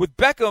get. With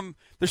Beckham,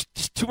 there's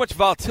just too much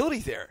volatility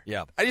there.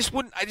 Yeah. I just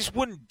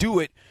wouldn't do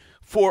it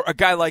for a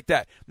guy like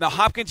that. Now,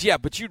 Hopkins,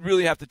 but you'd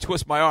really have to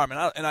twist my arm,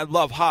 and I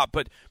love Hop,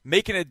 but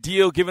making a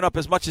deal, giving up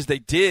as much as they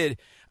did,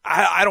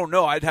 I don't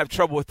know. I'd have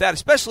trouble with that,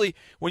 especially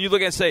when you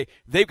look and say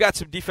they've got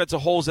some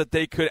defensive holes that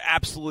they could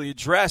absolutely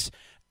address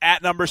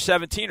at number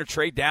 17 or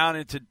trade down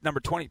into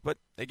number 20. But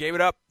they gave it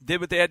up, did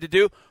what they had to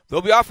do.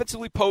 They'll be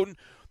offensively potent.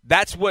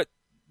 That's what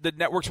the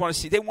networks want to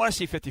see. They want to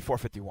see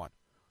 54-51.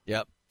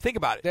 Yep. Think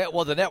about it.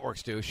 Well, the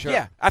networks do, sure.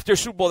 Yeah. After a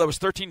Super Bowl that was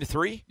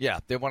 13-3. Yeah,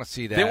 they want to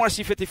see that. They want to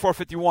see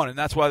 54-51, and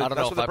that's why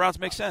the Browns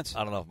make sense.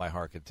 I don't know if my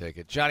heart can take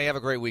it. Johnny, have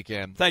a great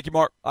weekend. Thank you,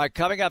 Mark. All right,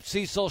 coming up,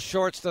 Cecil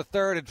Shorts III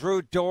and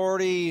Drew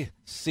Doherty.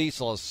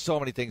 Cecil has so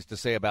many things to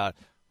say about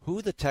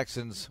who the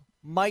Texans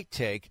might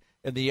take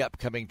in the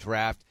upcoming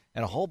draft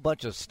and a whole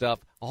bunch of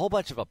stuff, a whole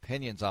bunch of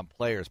opinions on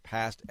players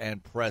past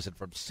and present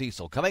from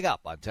Cecil. Coming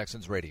up on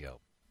Texans Radio.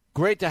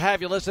 Great to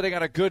have you listening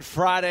on a Good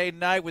Friday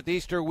night with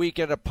Easter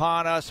weekend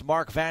upon us.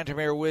 Mark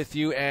Vandermeer with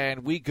you,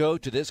 and we go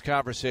to this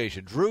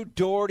conversation. Drew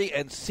Doherty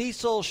and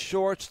Cecil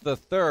Shorts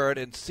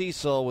III, and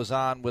Cecil was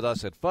on with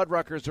us at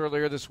Fuddruckers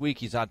earlier this week.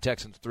 He's on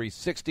Texans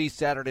 360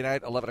 Saturday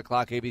night, 11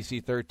 o'clock,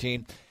 ABC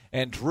 13.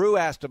 And Drew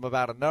asked him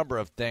about a number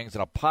of things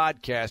in a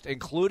podcast,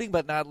 including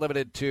but not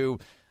limited to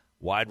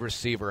wide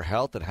receiver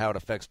health and how it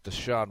affects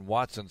Deshaun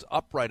Watson's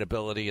upright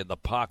ability in the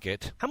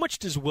pocket. How much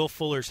does Will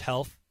Fuller's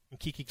health and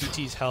Keke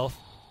Coutee's health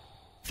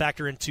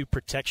factor into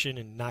protection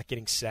and not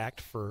getting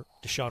sacked for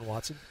Deshaun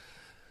Watson?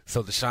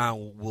 So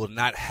Deshaun will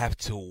not have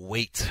to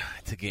wait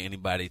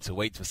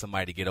for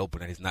somebody to get open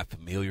that he's not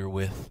familiar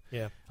with.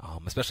 Yeah.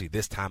 Especially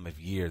this time of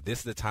year. This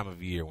is the time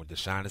of year when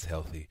Deshaun is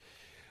healthy.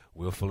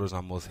 Will Fuller's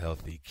almost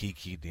healthy.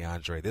 Keke,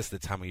 DeAndre. This is the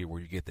time of year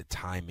where you get the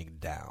timing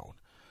down.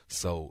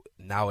 So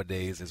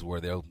nowadays is where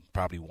they'll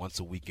probably once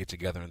a week get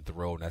together and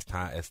throw. And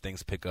as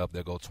things pick up,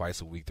 they'll go twice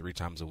a week, 3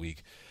 times a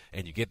week.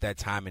 And you get that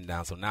timing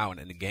down. So now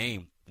in the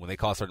game, when they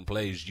call certain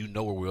plays, you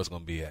know where Will's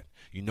going to be at.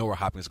 You know where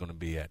Hopkins is going to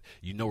be at.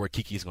 You know where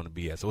Keke's going to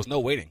be at. So it's no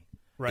waiting.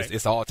 Right.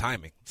 It's all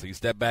timing. So you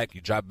step back,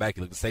 you drop back,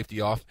 you look the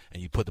safety off,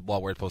 and you put the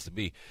ball where it's supposed to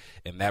be.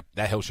 And that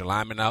helps your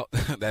lineman out.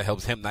 That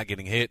helps him not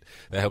getting hit.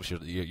 That helps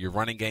your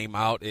running game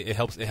out. It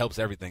helps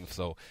everything.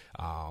 So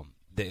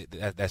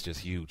that's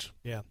just huge.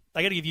 Yeah.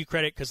 I got to give you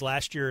credit because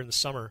last year in the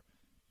summer,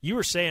 you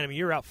were saying,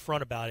 you were out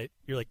front about it.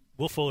 You're like,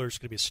 Will Fuller's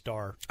going to be a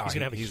star. He's going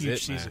to have a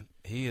huge season.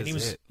 He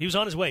was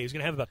on his way. He was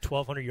going to have about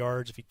 1,200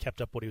 yards if he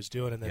kept up what he was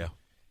doing. And then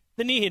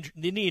the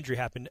knee injury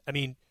happened.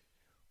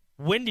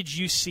 When did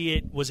you see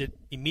it? Was it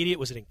immediate?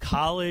 Was it in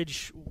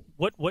college?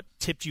 What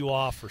tipped you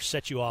off or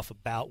set you off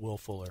about Will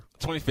Fuller?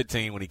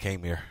 2015 when he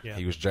came here. Yeah.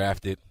 He was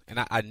drafted,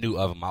 and I knew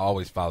of him. I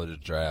always followed the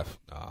draft.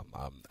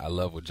 I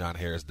love what John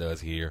Harris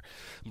does here.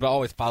 But I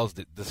always follow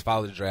the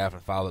draft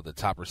and follow the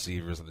top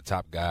receivers and the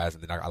top guys,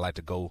 and then I like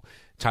to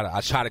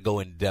try to go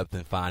in depth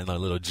and find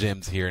little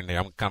gems here and there.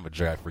 I'm kind of a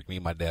draft freak. Me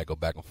and my dad go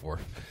back and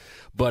forth.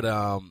 But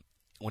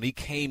when he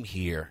came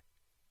here,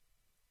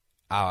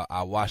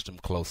 I watched him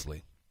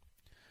closely.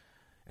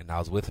 And I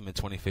was with him in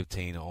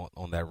 2015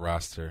 on that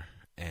roster.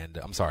 And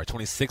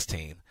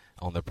 2016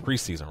 on the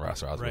preseason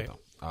roster. I was with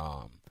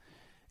him.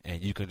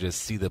 And you can just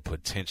see the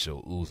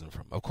potential oozing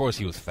from him. Of course,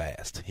 he was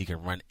fast. He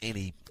can run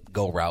any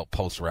go route,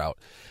 post route.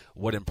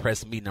 What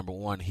impressed me, number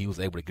one, he was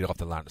able to get off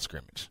the line of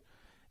scrimmage.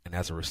 And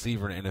as a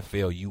receiver in the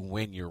NFL, you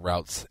win your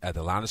routes at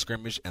the line of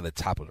scrimmage and the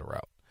top of the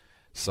route.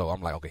 So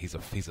I'm like, okay, he's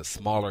a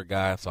smaller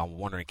guy. So I'm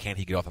wondering, can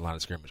he get off the line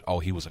of scrimmage? Oh,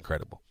 he was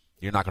incredible.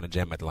 You're not going to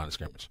jam at the line of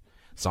scrimmage.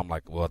 So I'm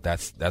like, well,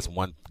 that's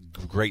one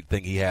great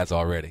thing he has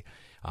already.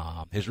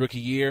 His rookie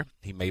year,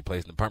 he made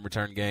plays in the punt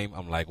return game.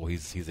 I'm like, well,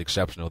 he's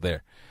exceptional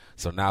there.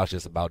 So now it's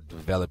just about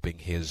developing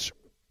his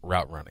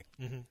route running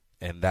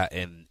and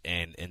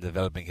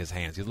developing his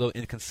hands. He's a little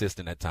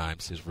inconsistent at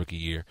times his rookie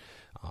year,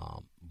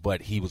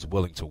 but he was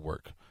willing to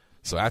work.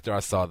 So after I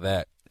saw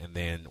that, and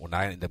then when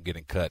I ended up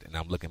getting cut, and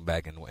I'm looking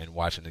back and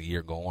watching the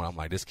year go on, I'm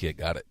like, this kid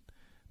got it.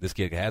 This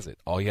kid has it.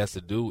 All he has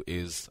to do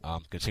is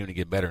continue to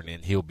get better, and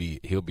then he'll be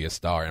a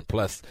star. And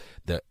plus,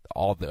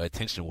 all the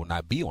attention will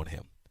not be on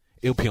him.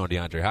 It'll be on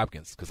DeAndre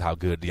Hopkins because how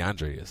good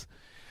DeAndre is.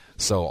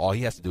 So all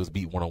he has to do is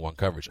beat one-on-one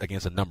coverage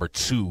against a number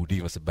 2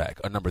 defensive back,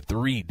 a number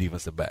 3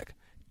 defensive back.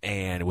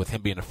 And with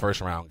him being a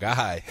first-round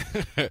guy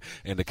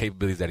and the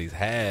capabilities that he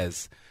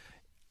has,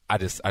 I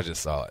just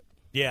saw it.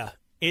 Yeah,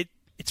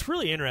 it's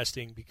really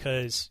interesting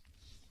because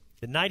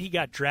The night he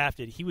got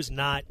drafted, he was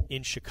not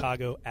in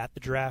Chicago at the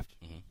draft,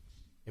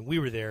 and we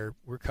were there.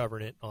 We're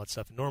covering it, all that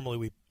stuff. And normally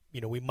we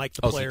mic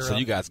the player. So up.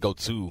 You guys go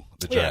to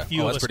the draft. Yeah, a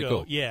few of that's us pretty go.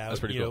 cool. Yeah, that's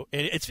pretty cool.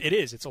 And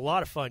it's a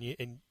lot of fun.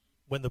 And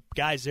when the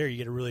guy's there, you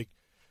get a really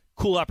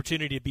cool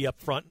opportunity to be up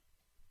front,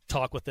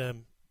 talk with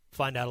them,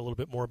 find out a little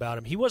bit more about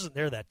him. He wasn't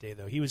there that day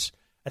though. He was,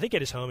 I think,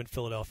 at his home in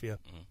Philadelphia.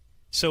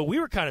 So we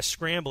were kind of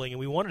scrambling, and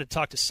we wanted to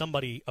talk to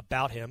somebody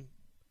about him.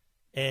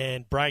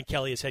 And Brian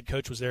Kelly, his head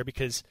coach, was there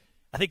because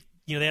I think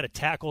they had a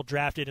tackle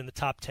drafted in the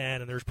top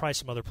 10, and there was probably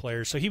some other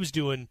players. So he was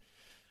doing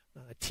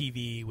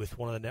TV with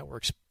one of the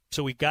networks.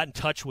 So we got in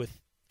touch with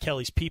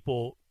Kelly's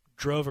people,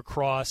 drove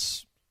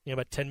across,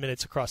 about 10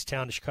 minutes across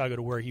town to Chicago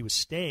to where he was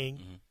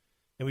staying,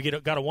 and we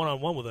got a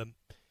one-on-one with him.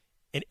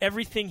 And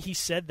everything he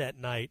said that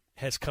night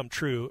has come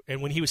true.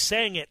 And when he was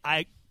saying it,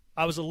 I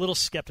was a little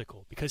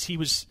skeptical because he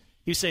was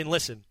saying,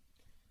 listen,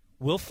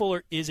 Will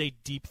Fuller is a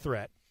deep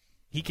threat.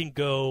 He can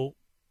go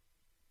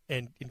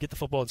and get the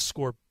football and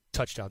score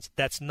touchdowns.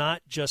 That's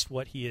not just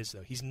what he is,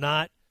 though. He's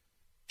not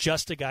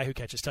just a guy who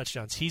catches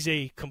touchdowns. He's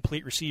a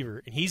complete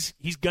receiver, and he's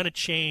going to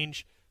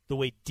change the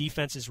way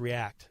defenses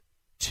react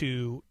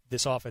to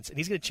this offense, and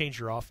he's going to change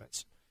your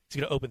offense. He's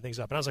going to open things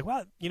up. And I was like,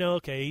 well,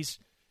 okay,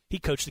 he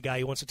coached the guy.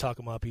 He wants to talk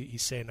him up.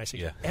 He's saying nice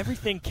things. Yeah.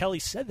 Everything Kelly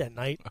said that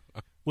night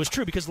was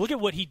true because look at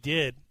what he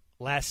did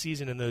last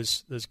season in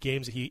those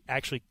games that he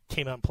actually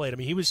came out and played. I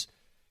mean, he was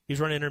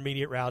running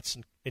intermediate routes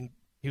and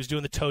he was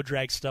doing the toe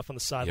drag stuff on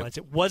the sidelines.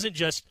 It wasn't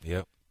just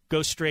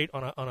go straight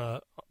on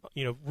a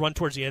run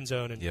towards the end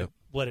zone and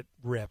let it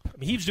rip. I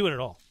mean, he was doing it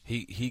all.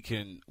 He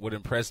can. What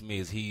impressed me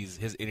is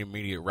his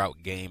intermediate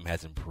route game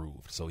has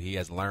improved. So he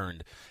has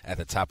learned at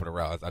the top of the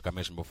route. Like I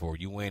mentioned before,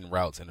 you win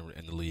routes in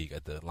the league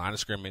at the line of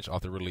scrimmage,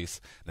 off the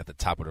release, and at the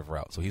top of the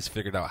route. So he's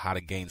figured out how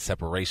to gain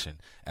separation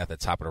at the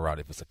top of the route.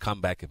 If it's a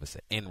comeback, if it's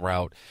an in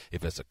route,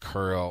 if it's a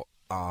curl.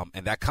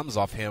 And that comes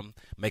off him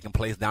making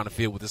plays down the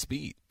field with his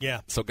speed.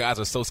 Yeah. So guys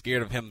are so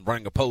scared of him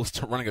running a post,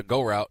 running a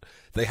go route,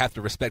 they have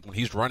to respect when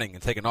he's running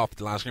and taking off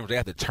the line of scrimmage. They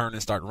have to turn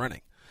and start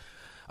running.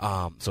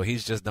 So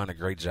he's just done a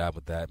great job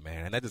with that,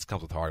 man. And that just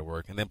comes with hard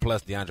work. And then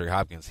plus DeAndre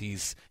Hopkins,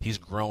 he's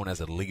grown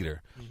as a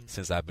leader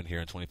since I've been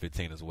here in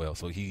 2015 as well.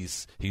 So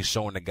he's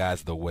showing the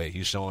guys the way.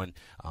 He's showing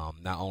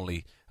not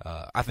only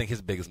I think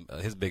his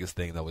biggest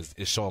thing though is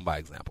showing by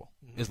example.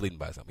 Is leading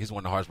by example. He's one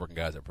of the hardest working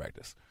guys at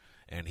practice.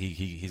 And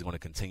he's going to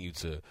continue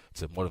to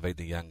motivate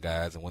the young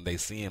guys. And when they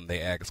see him,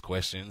 they ask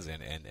questions,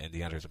 and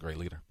DeAndre's a great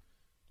leader.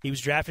 He was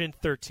drafted in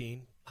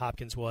 13,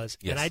 Hopkins was.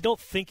 Yes. And I don't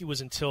think it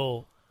was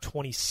until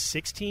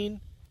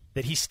 2016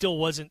 that he still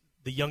wasn't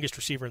the youngest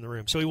receiver in the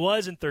room. So he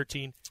was in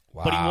 13,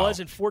 but he was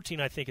in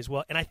 14, I think, as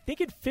well. And I think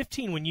in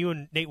 15, when you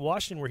and Nate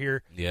Washington were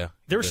here,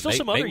 there were still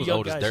some other Nate young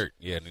was old guys. As dirt.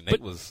 Yeah, Nate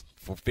was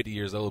 50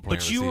 years old playing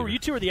receiver. But you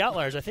two were the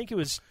outliers. I think it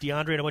was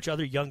DeAndre and a bunch of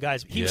other young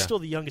guys. He was still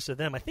the youngest of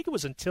them. I think it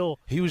was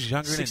until he was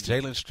younger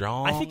 16. than Jalen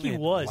Strong. I think he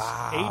was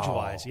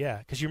age-wise, yeah.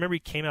 Because you remember he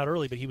came out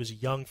early, but he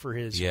was young for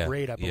his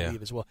grade, I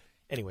believe, as well.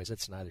 Anyways,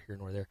 that's neither here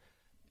nor there.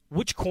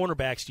 Which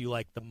cornerbacks do you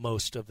like the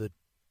most of the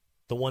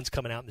ones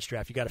coming out in this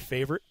draft? You got a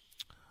favorite?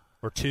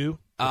 Or two?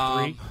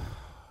 Or three?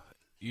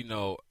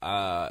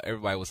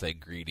 Everybody would say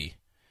Greedy.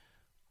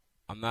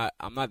 I'm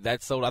not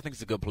that sold. I think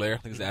he's a good player. I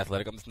think he's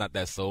athletic. I'm just not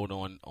that sold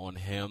on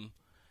him.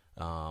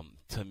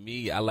 To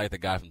me, I like the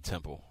guy from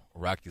Temple,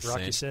 Rocky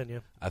Sin. Yeah.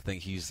 I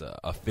think he's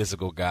a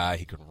physical guy.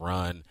 He can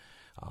run.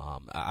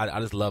 I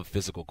just love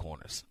physical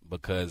corners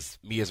because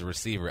me as a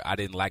receiver, I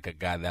didn't like a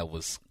guy that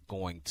was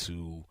going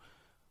to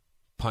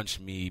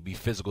punch me, be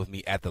physical with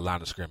me at the line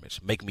of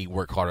scrimmage, make me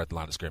work harder at the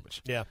line of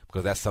scrimmage. Yeah,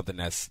 because that's something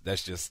it's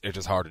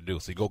just hard to do.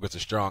 So you go against a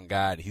strong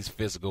guy and he's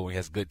physical and he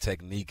has good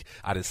technique.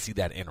 I just see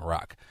that in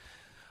Rock.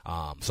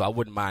 So I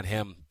wouldn't mind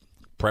him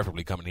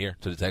preferably coming here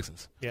to the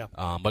Texans. Yeah.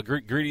 But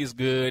Greedy is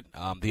good.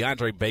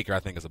 DeAndre Baker, I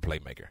think, is a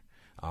playmaker.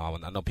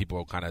 I know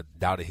people kind of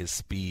doubted his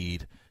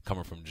speed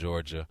coming from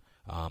Georgia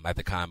at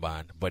the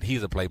Combine, but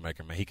he's a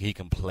playmaker, man. He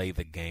can play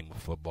the game of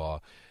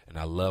football, and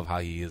I love how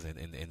he is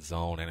in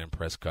zone and in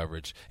press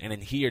coverage. And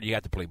in here, you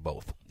have to play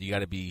both. You got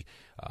to be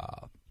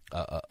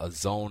a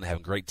zone,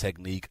 having great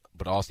technique,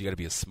 but also you got to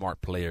be a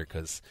smart player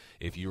because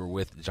if you were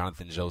with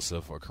Jonathan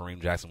Joseph or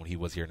Kareem Jackson when he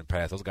was here in the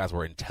past, those guys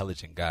were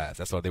intelligent guys.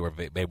 That's why they were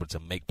able to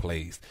make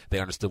plays. They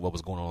understood what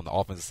was going on the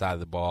offensive side of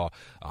the ball,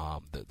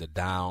 the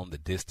down, the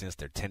distance,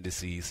 their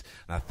tendencies,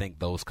 and I think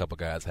those couple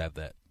guys have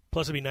that.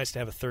 Plus, it'd be nice to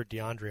have a third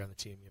DeAndre on the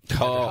team.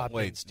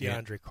 Hopkins,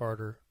 DeAndre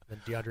Carter, and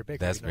DeAndre Baker.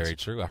 That's very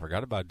true. I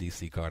forgot about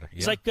D.C. Carter. Yeah.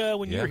 It's like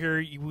when you were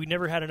here, we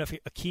never had enough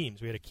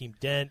Akeems. We had Akeem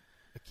Dent,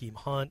 Akeem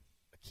Hunt,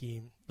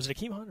 was it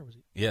Akeem Hunt or was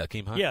it? Yeah,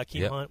 Akeem Hunt. Yeah,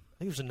 Akeem Hunt. I think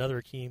there was another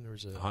Akeem. There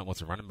was a Hunt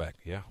was a running back.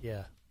 Yeah.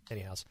 Yeah.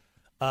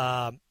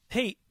 Anyhow,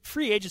 hey,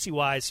 free agency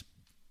wise,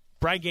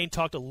 Brian Gaine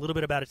talked a little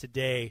bit about it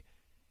today.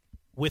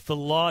 With the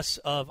loss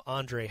of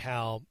Andre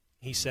Howell,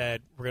 he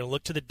said we're going to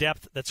look to the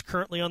depth that's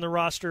currently on the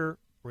roster.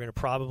 We're going to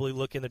probably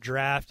look in the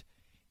draft,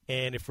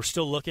 and if we're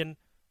still looking,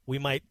 we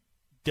might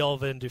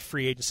delve into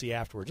free agency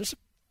afterwards. Just a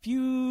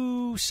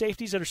few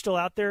safeties that are still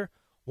out there,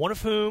 one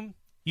of whom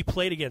you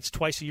played against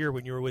twice a year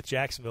when you were with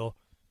Jacksonville,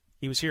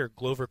 He was here,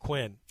 Glover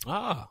Quinn.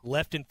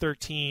 Left in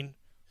 13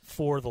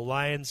 for the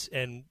Lions,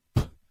 and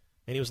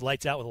he was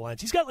lights out with the Lions.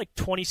 He's got like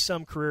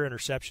 20-some career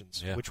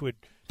interceptions, which would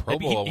Pro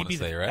Bowl, I want to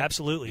say, right?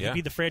 Absolutely. He'd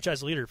be the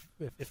franchise leader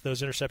if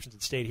those interceptions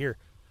had stayed here.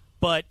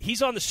 But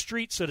he's on the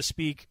street, so to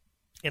speak,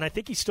 and I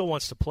think he still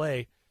wants to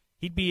play.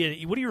 He'd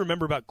be. What do you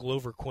remember about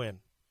Glover Quinn?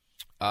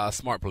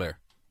 Smart player.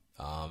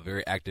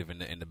 Very active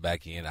in the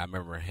back end. I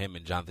remember him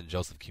and Jonathan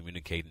Joseph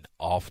communicating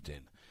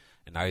often.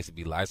 And I used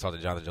to talk to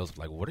Jonathan Joseph,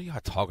 like, what are y'all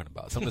talking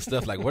about? Some of the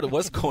stuff, like,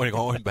 what's going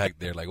on back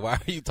there? Like, why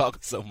are you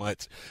talking so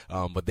much?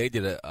 But they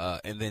did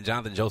and then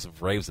Jonathan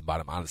Joseph raves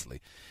about him,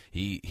 honestly.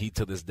 He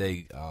to this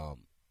day,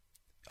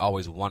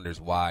 always wonders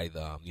why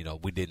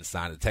we didn't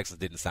sign the Texans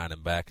didn't sign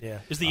him back. Yeah,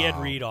 it was the Ed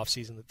Reed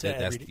offseason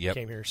that Ed Reed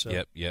came here. So.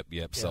 Yep.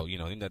 Yeah. So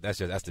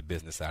that's the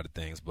business side of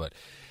things. But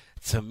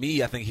to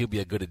me, I think he'll be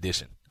a good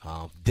addition,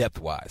 depth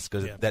wise,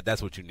 because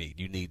that's what you need.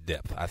 You need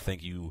depth. I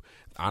think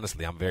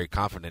honestly, I'm very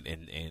confident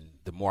in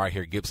the more I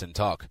hear Gibson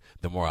talk,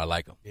 the more I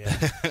like him.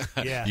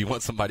 Yeah. You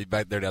want somebody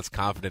back there that's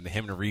confident, and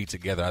him and Reed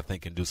together, I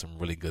think, can do some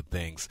really good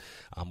things.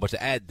 But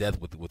to add depth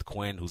with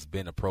Quinn, who's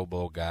been a Pro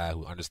Bowl guy,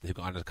 who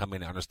can come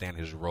in and understand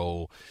his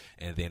role,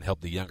 and then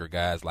help the younger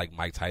guys like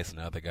Mike Tyson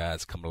and other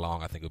guys come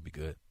along, I think it'll be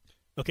good.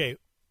 Okay,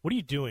 what are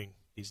you doing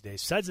these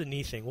days? Besides the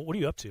knee thing, what are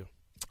you up to?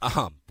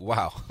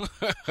 Wow.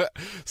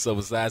 So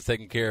besides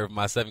taking care of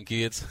my 7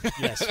 kids,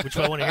 yes, which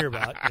I want to hear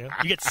about.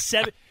 You get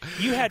 7.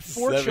 You had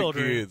 4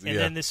 children, kids, and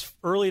then this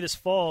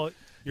fall,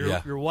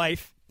 your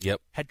wife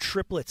had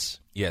triplets.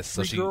 Yes,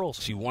 so 3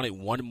 girls. She wanted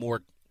one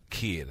more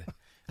kid,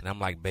 and I'm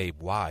like, babe,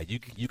 why? You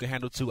can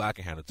handle 2, I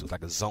can handle 2. It's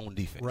like a zone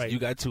defense. Right. You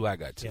got 2, I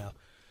got 2. Yeah.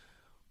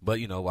 But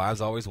wives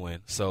always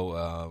win.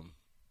 So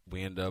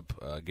we end up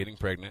getting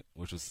pregnant,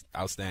 which was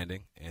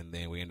outstanding, and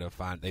then we end up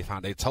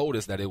they told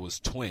us that it was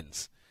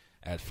twins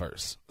at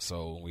first.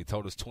 So when we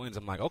told us twins,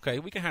 I'm like, okay,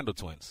 we can handle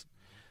twins.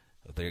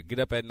 If they get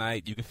up at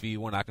night, you can feed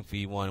one, I can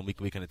feed one, and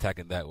we can attack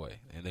it that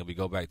way. And then we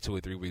go back 2 or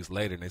 3 weeks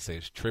later, and they say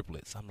it's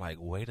triplets. I'm like,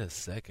 wait a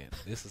second,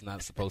 this is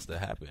not supposed to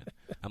happen.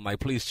 I'm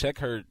like, please check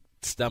her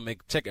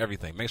stomach, check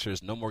everything, make sure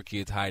there's no more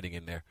kids hiding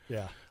in there.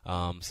 Yeah.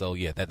 So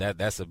yeah,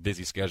 that's a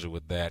busy schedule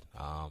with that.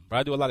 But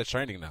I do a lot of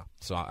training now.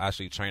 So I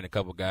actually train a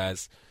couple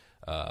guys,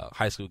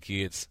 high school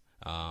kids.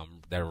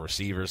 That are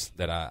receivers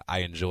that I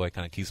enjoy,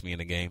 kind of keeps me in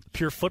the game.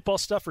 Pure football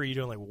stuff, or are you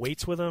doing like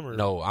weights with them? Or?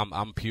 No,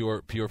 I'm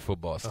pure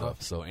football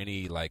stuff. So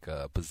any like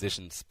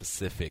position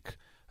specific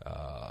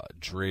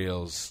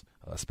drills,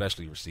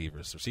 especially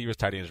receivers,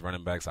 tight ends,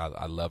 running backs,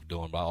 I love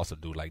doing. But I also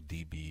do like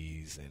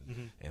DBs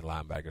and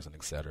linebackers and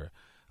etc.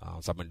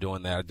 So I've been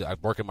doing that. I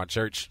work at my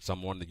church, so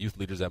I'm one of the youth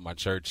leaders at my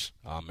church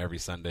every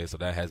Sunday. So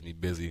that has me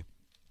busy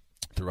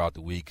throughout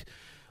the week.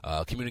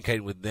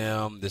 Communicating with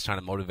them, just trying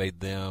to motivate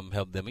them,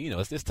 help them.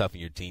 It's just tough in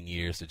your teen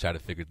years to try to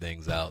figure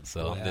things out.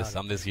 So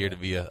I'm just here to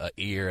be a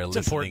listening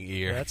important.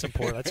 ear. Yeah, that's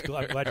important. That's cool.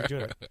 I'm glad you're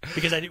doing it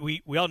because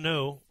we all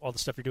know all the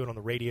stuff you're doing on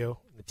the radio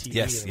and the TV.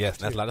 Yes,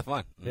 that's a lot of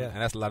fun. Yeah,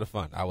 and that's a lot of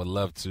fun. I would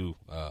love to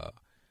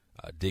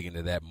dig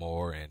into that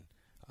more. And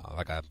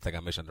like I think I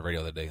mentioned on the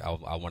radio the other day,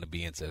 I want to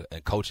be into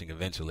coaching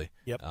eventually.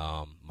 Yep.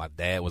 My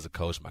dad was a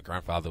coach. My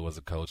grandfather was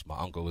a coach. My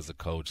uncle was a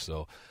coach.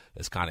 So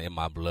it's kind of in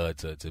my blood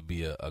to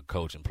be a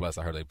coach. And plus,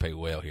 I heard they pay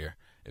well here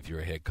if you're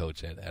a head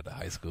coach at a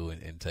high school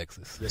in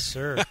Texas. Yes,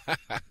 sir.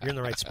 You're in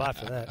the right spot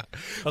for that.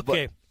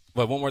 Okay.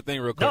 But one more thing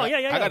real quick.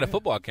 I got a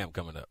football camp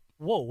coming up.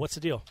 Whoa, what's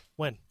the deal?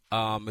 When?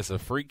 It's a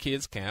free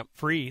kids camp.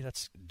 Free?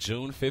 That's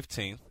June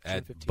 15th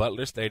at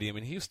Butler Stadium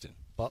in Houston.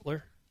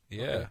 Butler?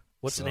 Yeah. Okay.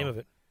 What's the name of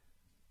it?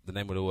 The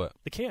name of the what?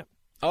 The camp.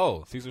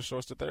 Oh, Cesar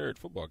Shorts III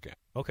football camp.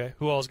 Okay.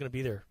 Who all is going to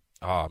be there?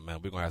 Oh, man,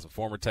 we're going to have some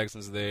former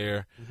Texans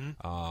there.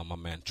 My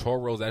man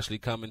Toro's actually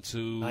coming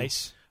too.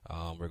 Nice.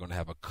 We're going to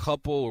have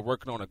we're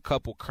working on a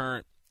couple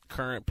current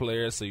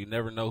players, so you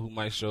never know who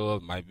might show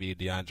up. It might be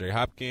DeAndre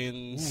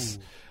Hopkins.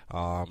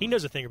 He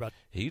knows a thing about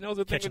He knows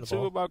a thing or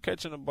two about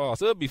catching the ball.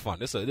 So it'll be fun.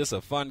 This is a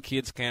fun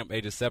kids camp,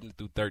 ages 7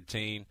 through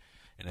 13.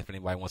 And if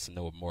anybody wants to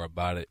know more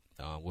about it,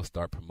 we'll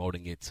start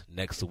promoting it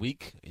next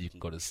week. You can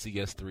go to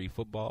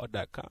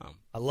cs3football.com.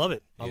 I love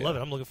it. I love it.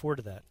 I'm looking forward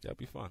to that. That'll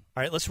be fun.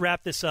 All right, let's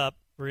wrap this up.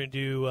 We're going to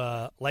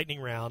do lightning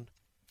round.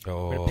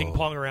 Oh. We're going to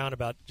ping-pong around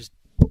about just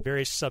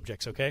various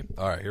subjects, okay?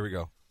 All right, here we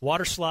go.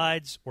 Water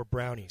slides or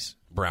brownies?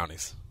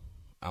 Brownies.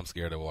 I'm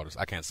scared of waters.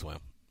 I can't swim.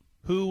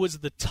 Who was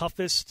the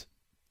toughest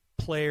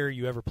player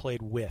you ever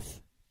played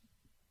with?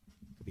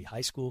 Could be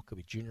high school, could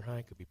be junior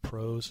high, could be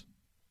pros.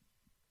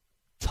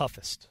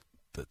 Toughest.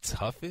 The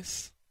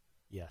toughest?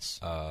 Yes.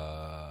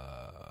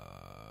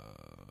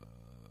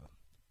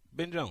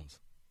 Ben Jones.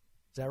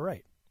 Is that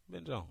right?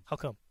 Ben Jones. How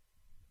come?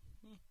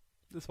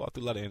 Just walked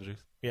through a lot of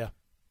injuries. Yeah.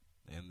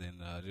 And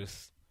then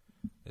just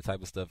the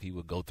type of stuff he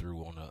would go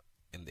through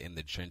in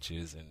the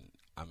trenches. And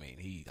I mean,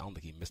 I don't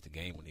think he missed a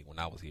game when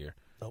I was here.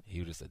 Nope.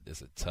 He was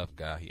just a tough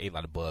guy. He ate a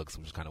lot of bugs,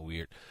 which was kind of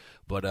weird.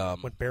 But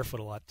went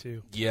barefoot a lot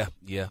too. Yeah.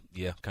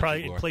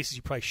 Probably in places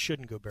you probably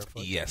shouldn't go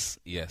barefoot. Yes.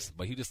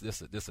 But he just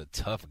a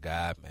tough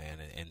guy, man,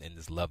 and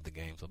just loved the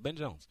game. So Ben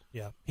Jones.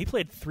 Yeah, he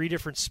played 3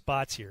 different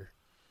spots here: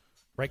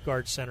 right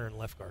guard, center, and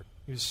left guard.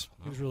 He was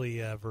really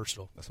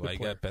versatile. That's why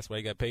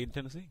he got paid in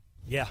Tennessee.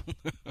 Yeah,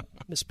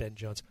 Miss Ben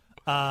Jones.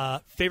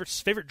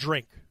 Favorite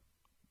drink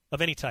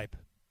of any type.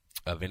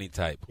 Of any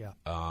type. Yeah.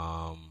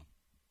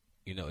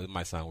 It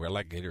might sound weird. I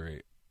like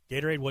Gatorade.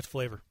 Gatorade, what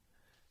flavor?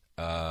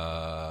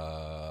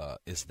 I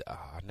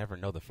never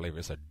know the flavor.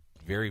 It's a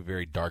very,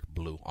 very dark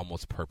blue,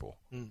 almost purple.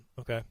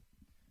 Okay.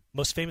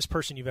 Most famous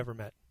person you've ever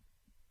met?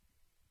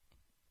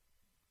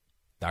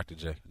 Dr.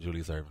 J,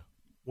 Julius Erving.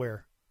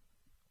 Where?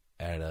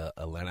 At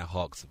Atlanta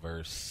Hawks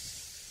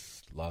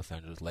versus Los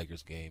Angeles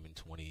Lakers game in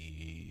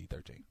 2013.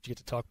 Did you get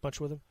to talk much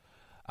with him?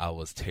 I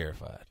was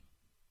terrified.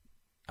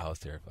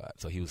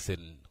 So he was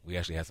sitting. We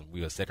actually had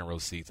we were second row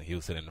seats, and he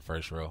was sitting in the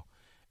first row.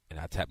 And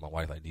I tapped my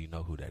wife like, "Do you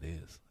know who that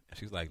is?" And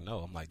she's like, "No."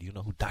 I'm like, "Do you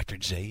know who Dr.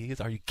 J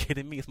is? Are you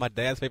kidding me? It's my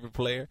dad's favorite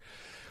player."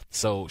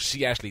 So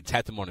she actually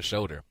tapped him on the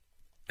shoulder,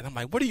 and I'm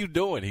like, "What are you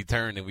doing?" He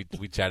turned and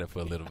we chatted for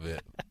a little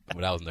bit,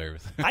 but I was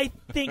nervous. I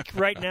think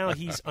right now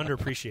he's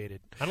underappreciated.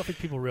 I don't think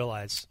people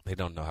realize. They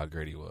don't know how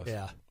great he was.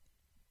 Yeah.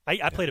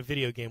 I played a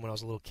video game when I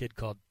was a little kid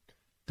called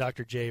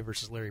Dr. J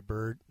versus Larry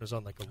Bird. It was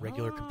on like a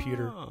regular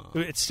computer.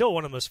 It's still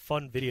one of the most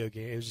fun video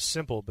games. It was just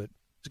simple, but it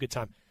was a good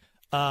time.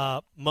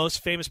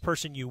 Most famous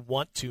person you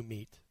want to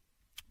meet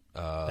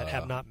that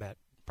have not met?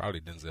 Probably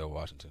Denzel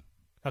Washington.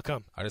 How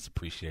come? I just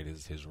appreciate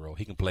his role.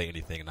 He can play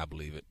anything, and I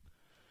believe it.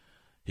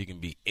 He can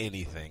be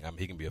anything. I mean,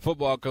 he can be a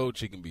football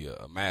coach. He can be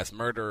a mass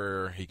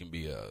murderer. He can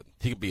be a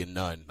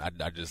nun.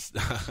 I just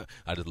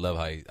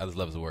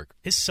love his work.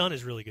 His son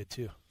is really good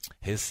too.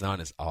 His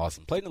son is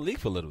awesome. Played in the league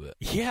for a little bit.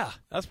 Yeah,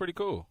 that's pretty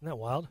cool. Isn't that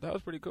wild? That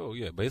was pretty cool.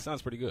 Yeah, but his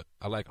son's pretty good.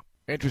 I like him.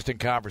 Interesting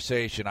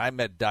conversation. I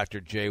met Dr.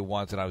 J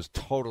once, and I was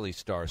totally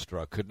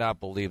starstruck. Could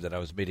not believe that I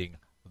was meeting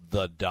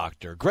the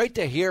doctor. Great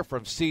to hear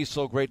from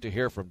Cecil. Great to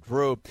hear from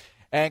Drew.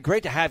 And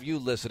great to have you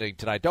listening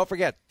tonight. Don't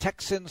forget,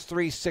 Texans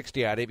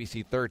 360 on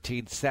ABC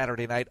 13,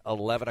 Saturday night,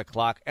 11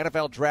 o'clock.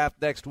 NFL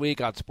Draft next week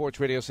on Sports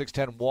Radio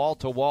 610.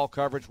 Wall-to-wall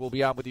coverage. We'll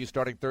be on with you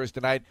starting Thursday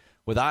night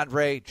with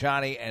Andre,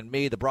 Johnny, and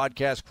me, the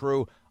broadcast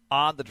crew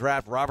on the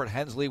draft. Robert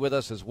Hensley with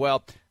us as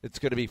well. It's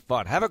going to be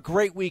fun. Have a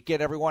great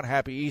weekend, everyone.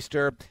 Happy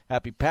Easter.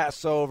 Happy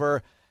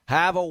Passover.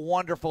 Have a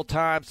wonderful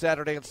time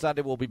Saturday and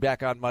Sunday. We'll be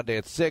back on Monday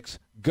at 6.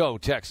 Go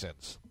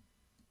Texans.